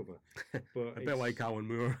on that cover, but a bit like Alan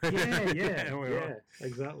Moore. yeah,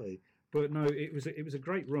 exactly. But no, it was a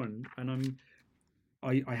great run, and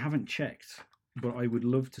I haven't checked, but I would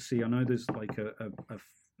love to see. I know there's like a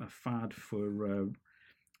fad for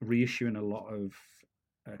reissuing a lot of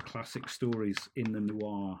classic stories in the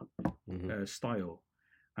noir style,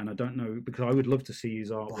 and I don't know, because I would love to see his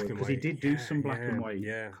artwork, because he did do some black and white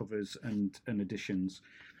covers and editions,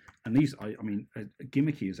 and these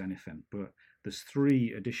gimmicky as anything. But there's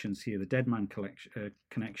 3 editions here: the Deadman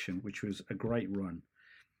Connection, which was a great run,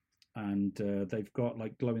 and they've got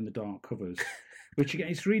like glow in the dark covers. Which again,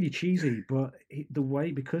 it's really cheesy, but the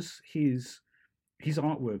way, because his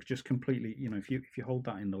artwork just completely, if you hold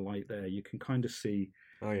that in the light there, you can kind of see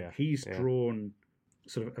he's drawn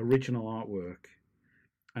sort of original artwork,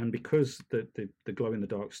 and because the glow in the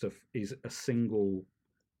dark stuff is a single,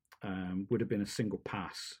 would have been a single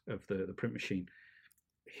pass of the print machine,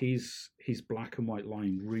 his black and white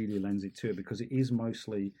line really lends it to it, because it is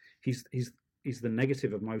mostly he's the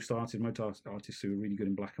negative of most artists. Most artists who are really good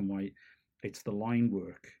in black and white, it's the line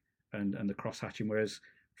work and the cross hatching, whereas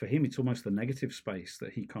for him it's almost the negative space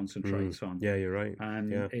that he concentrates on. Yeah, you're right.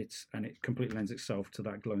 And it completely lends itself to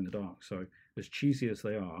that glow in the dark. So as cheesy as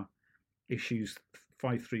they are, issues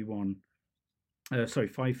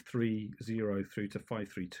 530 through to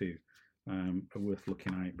 532 are worth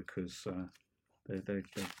looking at, because they're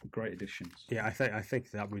great additions. Yeah, I think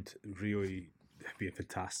that would really be a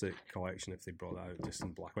fantastic collection if they brought that out just in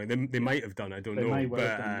black and white. They might have done, I don't know,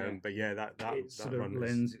 but yeah, that sort of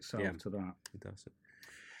lends itself to that. It does.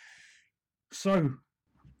 So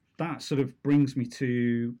that sort of brings me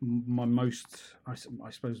to my most, I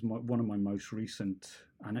suppose, one of my most recent,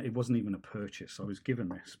 and it wasn't even a purchase. I was given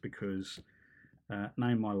this because now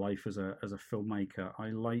in my life as a filmmaker, I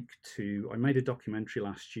made a documentary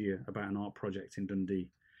last year about an art project in Dundee,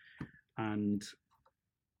 and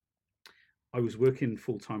I was working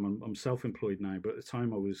full-time. I'm self-employed now, but at the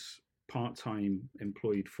time I was part-time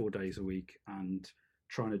employed 4 days a week and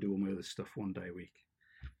trying to do all my other stuff one day a week.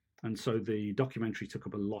 And so the documentary took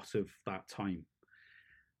up a lot of that time.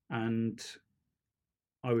 And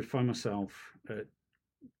I would find myself at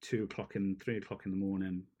 2 o'clock and 3 o'clock in the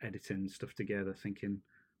morning editing stuff together, thinking,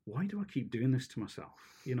 why do I keep doing this to myself?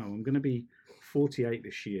 You know, I'm going to be 48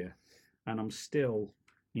 this year, and I'm still,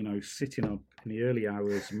 you know, sitting up in the early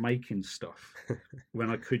hours making stuff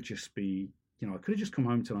when I could just be, you know, I could have just come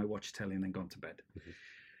home tonight, watched telly, and then gone to bed. Mm-hmm.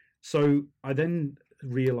 So I then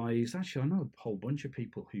realized, actually, I know a whole bunch of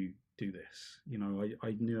people who do this. You know,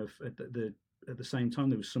 I knew at the same time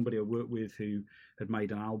there was somebody I worked with who had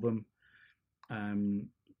made an album,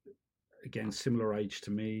 again, similar age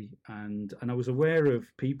to me, and I was aware of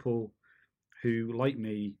people who, like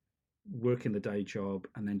me, work in the day job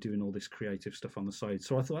and then doing all this creative stuff on the side.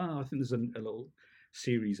 So I thought, I think there's a little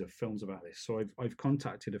series of films about this. So I've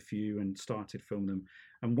contacted a few and started filming them,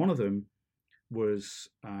 and one of them was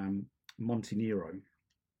Monty Nero,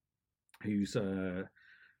 who's a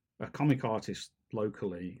comic artist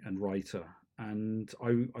locally and writer. And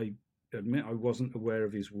I admit I wasn't aware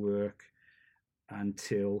of his work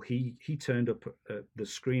until he turned up at the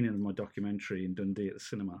screening of my documentary in Dundee at the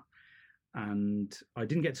cinema. And I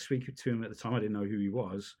didn't get to speak to him at the time. I didn't know who he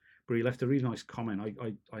was, but he left a really nice comment.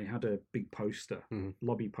 I had a big poster,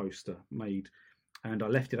 lobby poster made, and I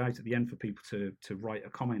left it out at the end for people to write a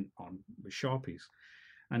comment on with Sharpies.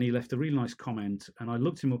 And he left a really nice comment, and I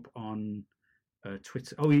looked him up on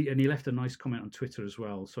Twitter. And he left a nice comment on Twitter as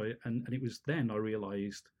well. So and it was then I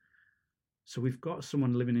realised, so we've got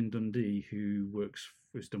someone living in Dundee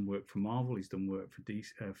who's done work for Marvel. He's done work for DC,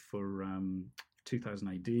 for 2000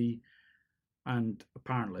 AD, and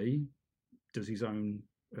apparently does his own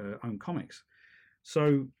comics.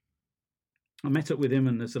 So I met up with him,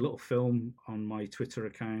 and there's a little film on my Twitter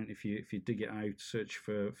account. If you dig it out, search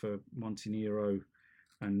for Monty Nero,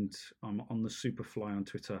 and I'm on the Superfly on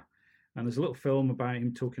Twitter. And there's a little film about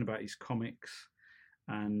him talking about his comics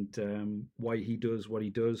and why he does what he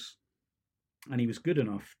does. And he was good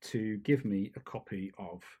enough to give me a copy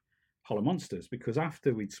of Hollow Monsters, because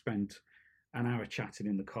after we'd spent an hour chatting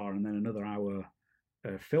in the car and then another hour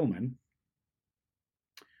filming,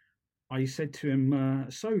 I said to him,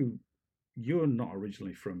 so you're not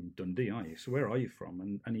originally from Dundee, are you? So where are you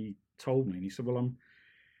from? And he told me, and he said, well, I'm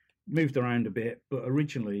moved around a bit, but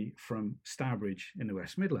originally from Stourbridge in the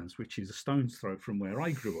West Midlands, which is a stone's throw from where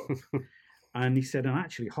I grew up. And he said, and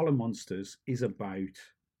actually Hollow Monsters is about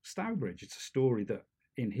Stourbridge. It's a story that,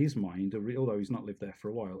 in his mind, although he's not lived there for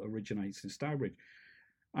a while, originates in Stourbridge.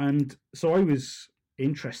 And so I was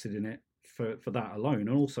interested in it for that alone. And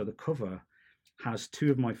also the cover has two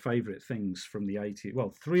of my favourite things from the 80s.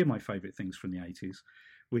 Well, three of my favourite things from the 80s,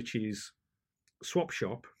 which is Swap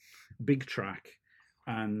Shop, Big Track,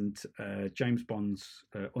 and James Bond's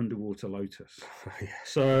Underwater Lotus. Yeah.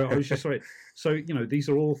 So I was just like, so, you know, these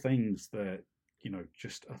are all things that, you know,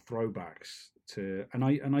 just are throwbacks to, and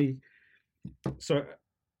I, so,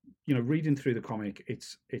 you know, reading through the comic,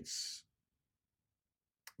 it's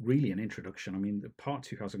really an introduction. I mean, the part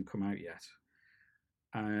 2 hasn't come out yet,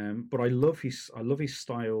 but I love his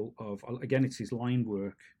style of, again, it's his line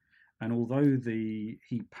work, and although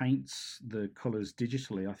he paints the colours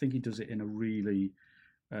digitally, I think he does it in a really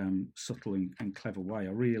subtle and clever way.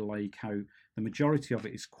 I really like how the majority of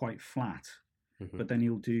it is quite flat, but then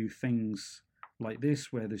he'll do things like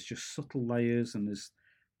this where there's just subtle layers and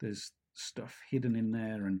there's stuff hidden in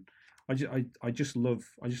there, and I just love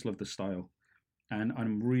the style, and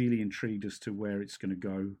I'm really intrigued as to where it's going to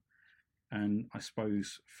go. And I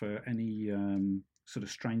suppose for any sort of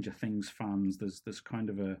Stranger Things fans, there's kind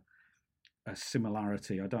of a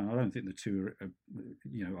similarity. I don't think the two are,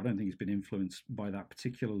 you know, I don't think it's been influenced by that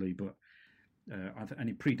particularly, but and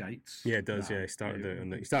it predates. Yeah, it does. That. Yeah, he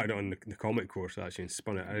started it on the comic course actually and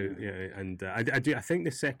spun it out. Yeah, and I think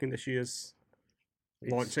the second issue's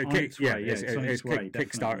launch, it's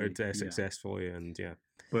kickstarted successfully, and yeah.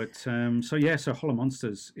 But so Hollow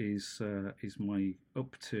Monsters is my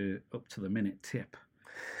up to the minute tip.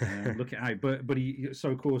 Look it out. But so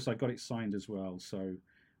of course I got it signed as well. So.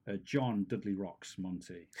 John Dudley Rocks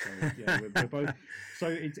Monty. So yeah, we're both. So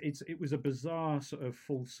it was a bizarre sort of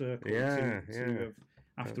full circle. To have,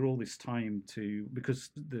 after all this time, because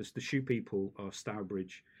the Shoe People are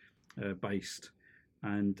Stourbridge based,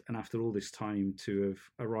 and after all this time to have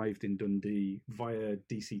arrived in Dundee via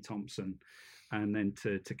DC Thompson, and then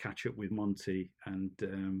to catch up with Monty and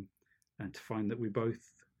to find that we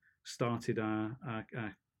both started our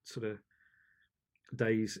sort of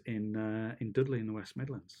days in Dudley in the West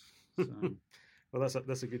Midlands. So. Well,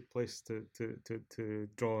 that's a good place to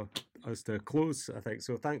draw us to a close, I think.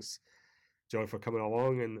 So thanks John, for coming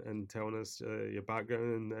along and telling us your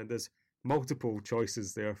background. And there's multiple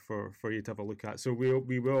choices there for you to have a look at. So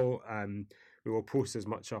we will post as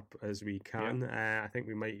much up as we can. I think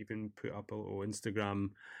we might even put up a little Instagram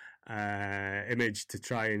image to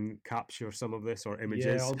try and capture some of this, or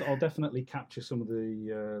images. Yeah, I'll definitely capture some of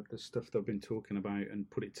the stuff that I've been talking about and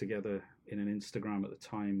put it together in an Instagram at the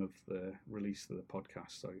time of the release of the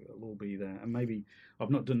podcast, so it'll all be there. And maybe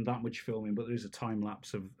I've not done that much filming, but there's a time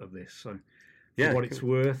lapse of this, so for what it's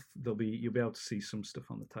worth, you'll be able to see some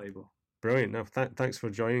stuff on the table. Brilliant. Now, thanks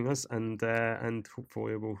for joining us, and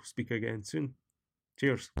hopefully we'll speak again soon.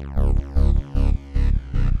 Cheers.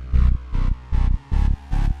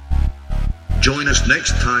 Join us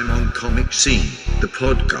next time on Comic Scene, the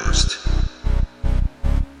podcast.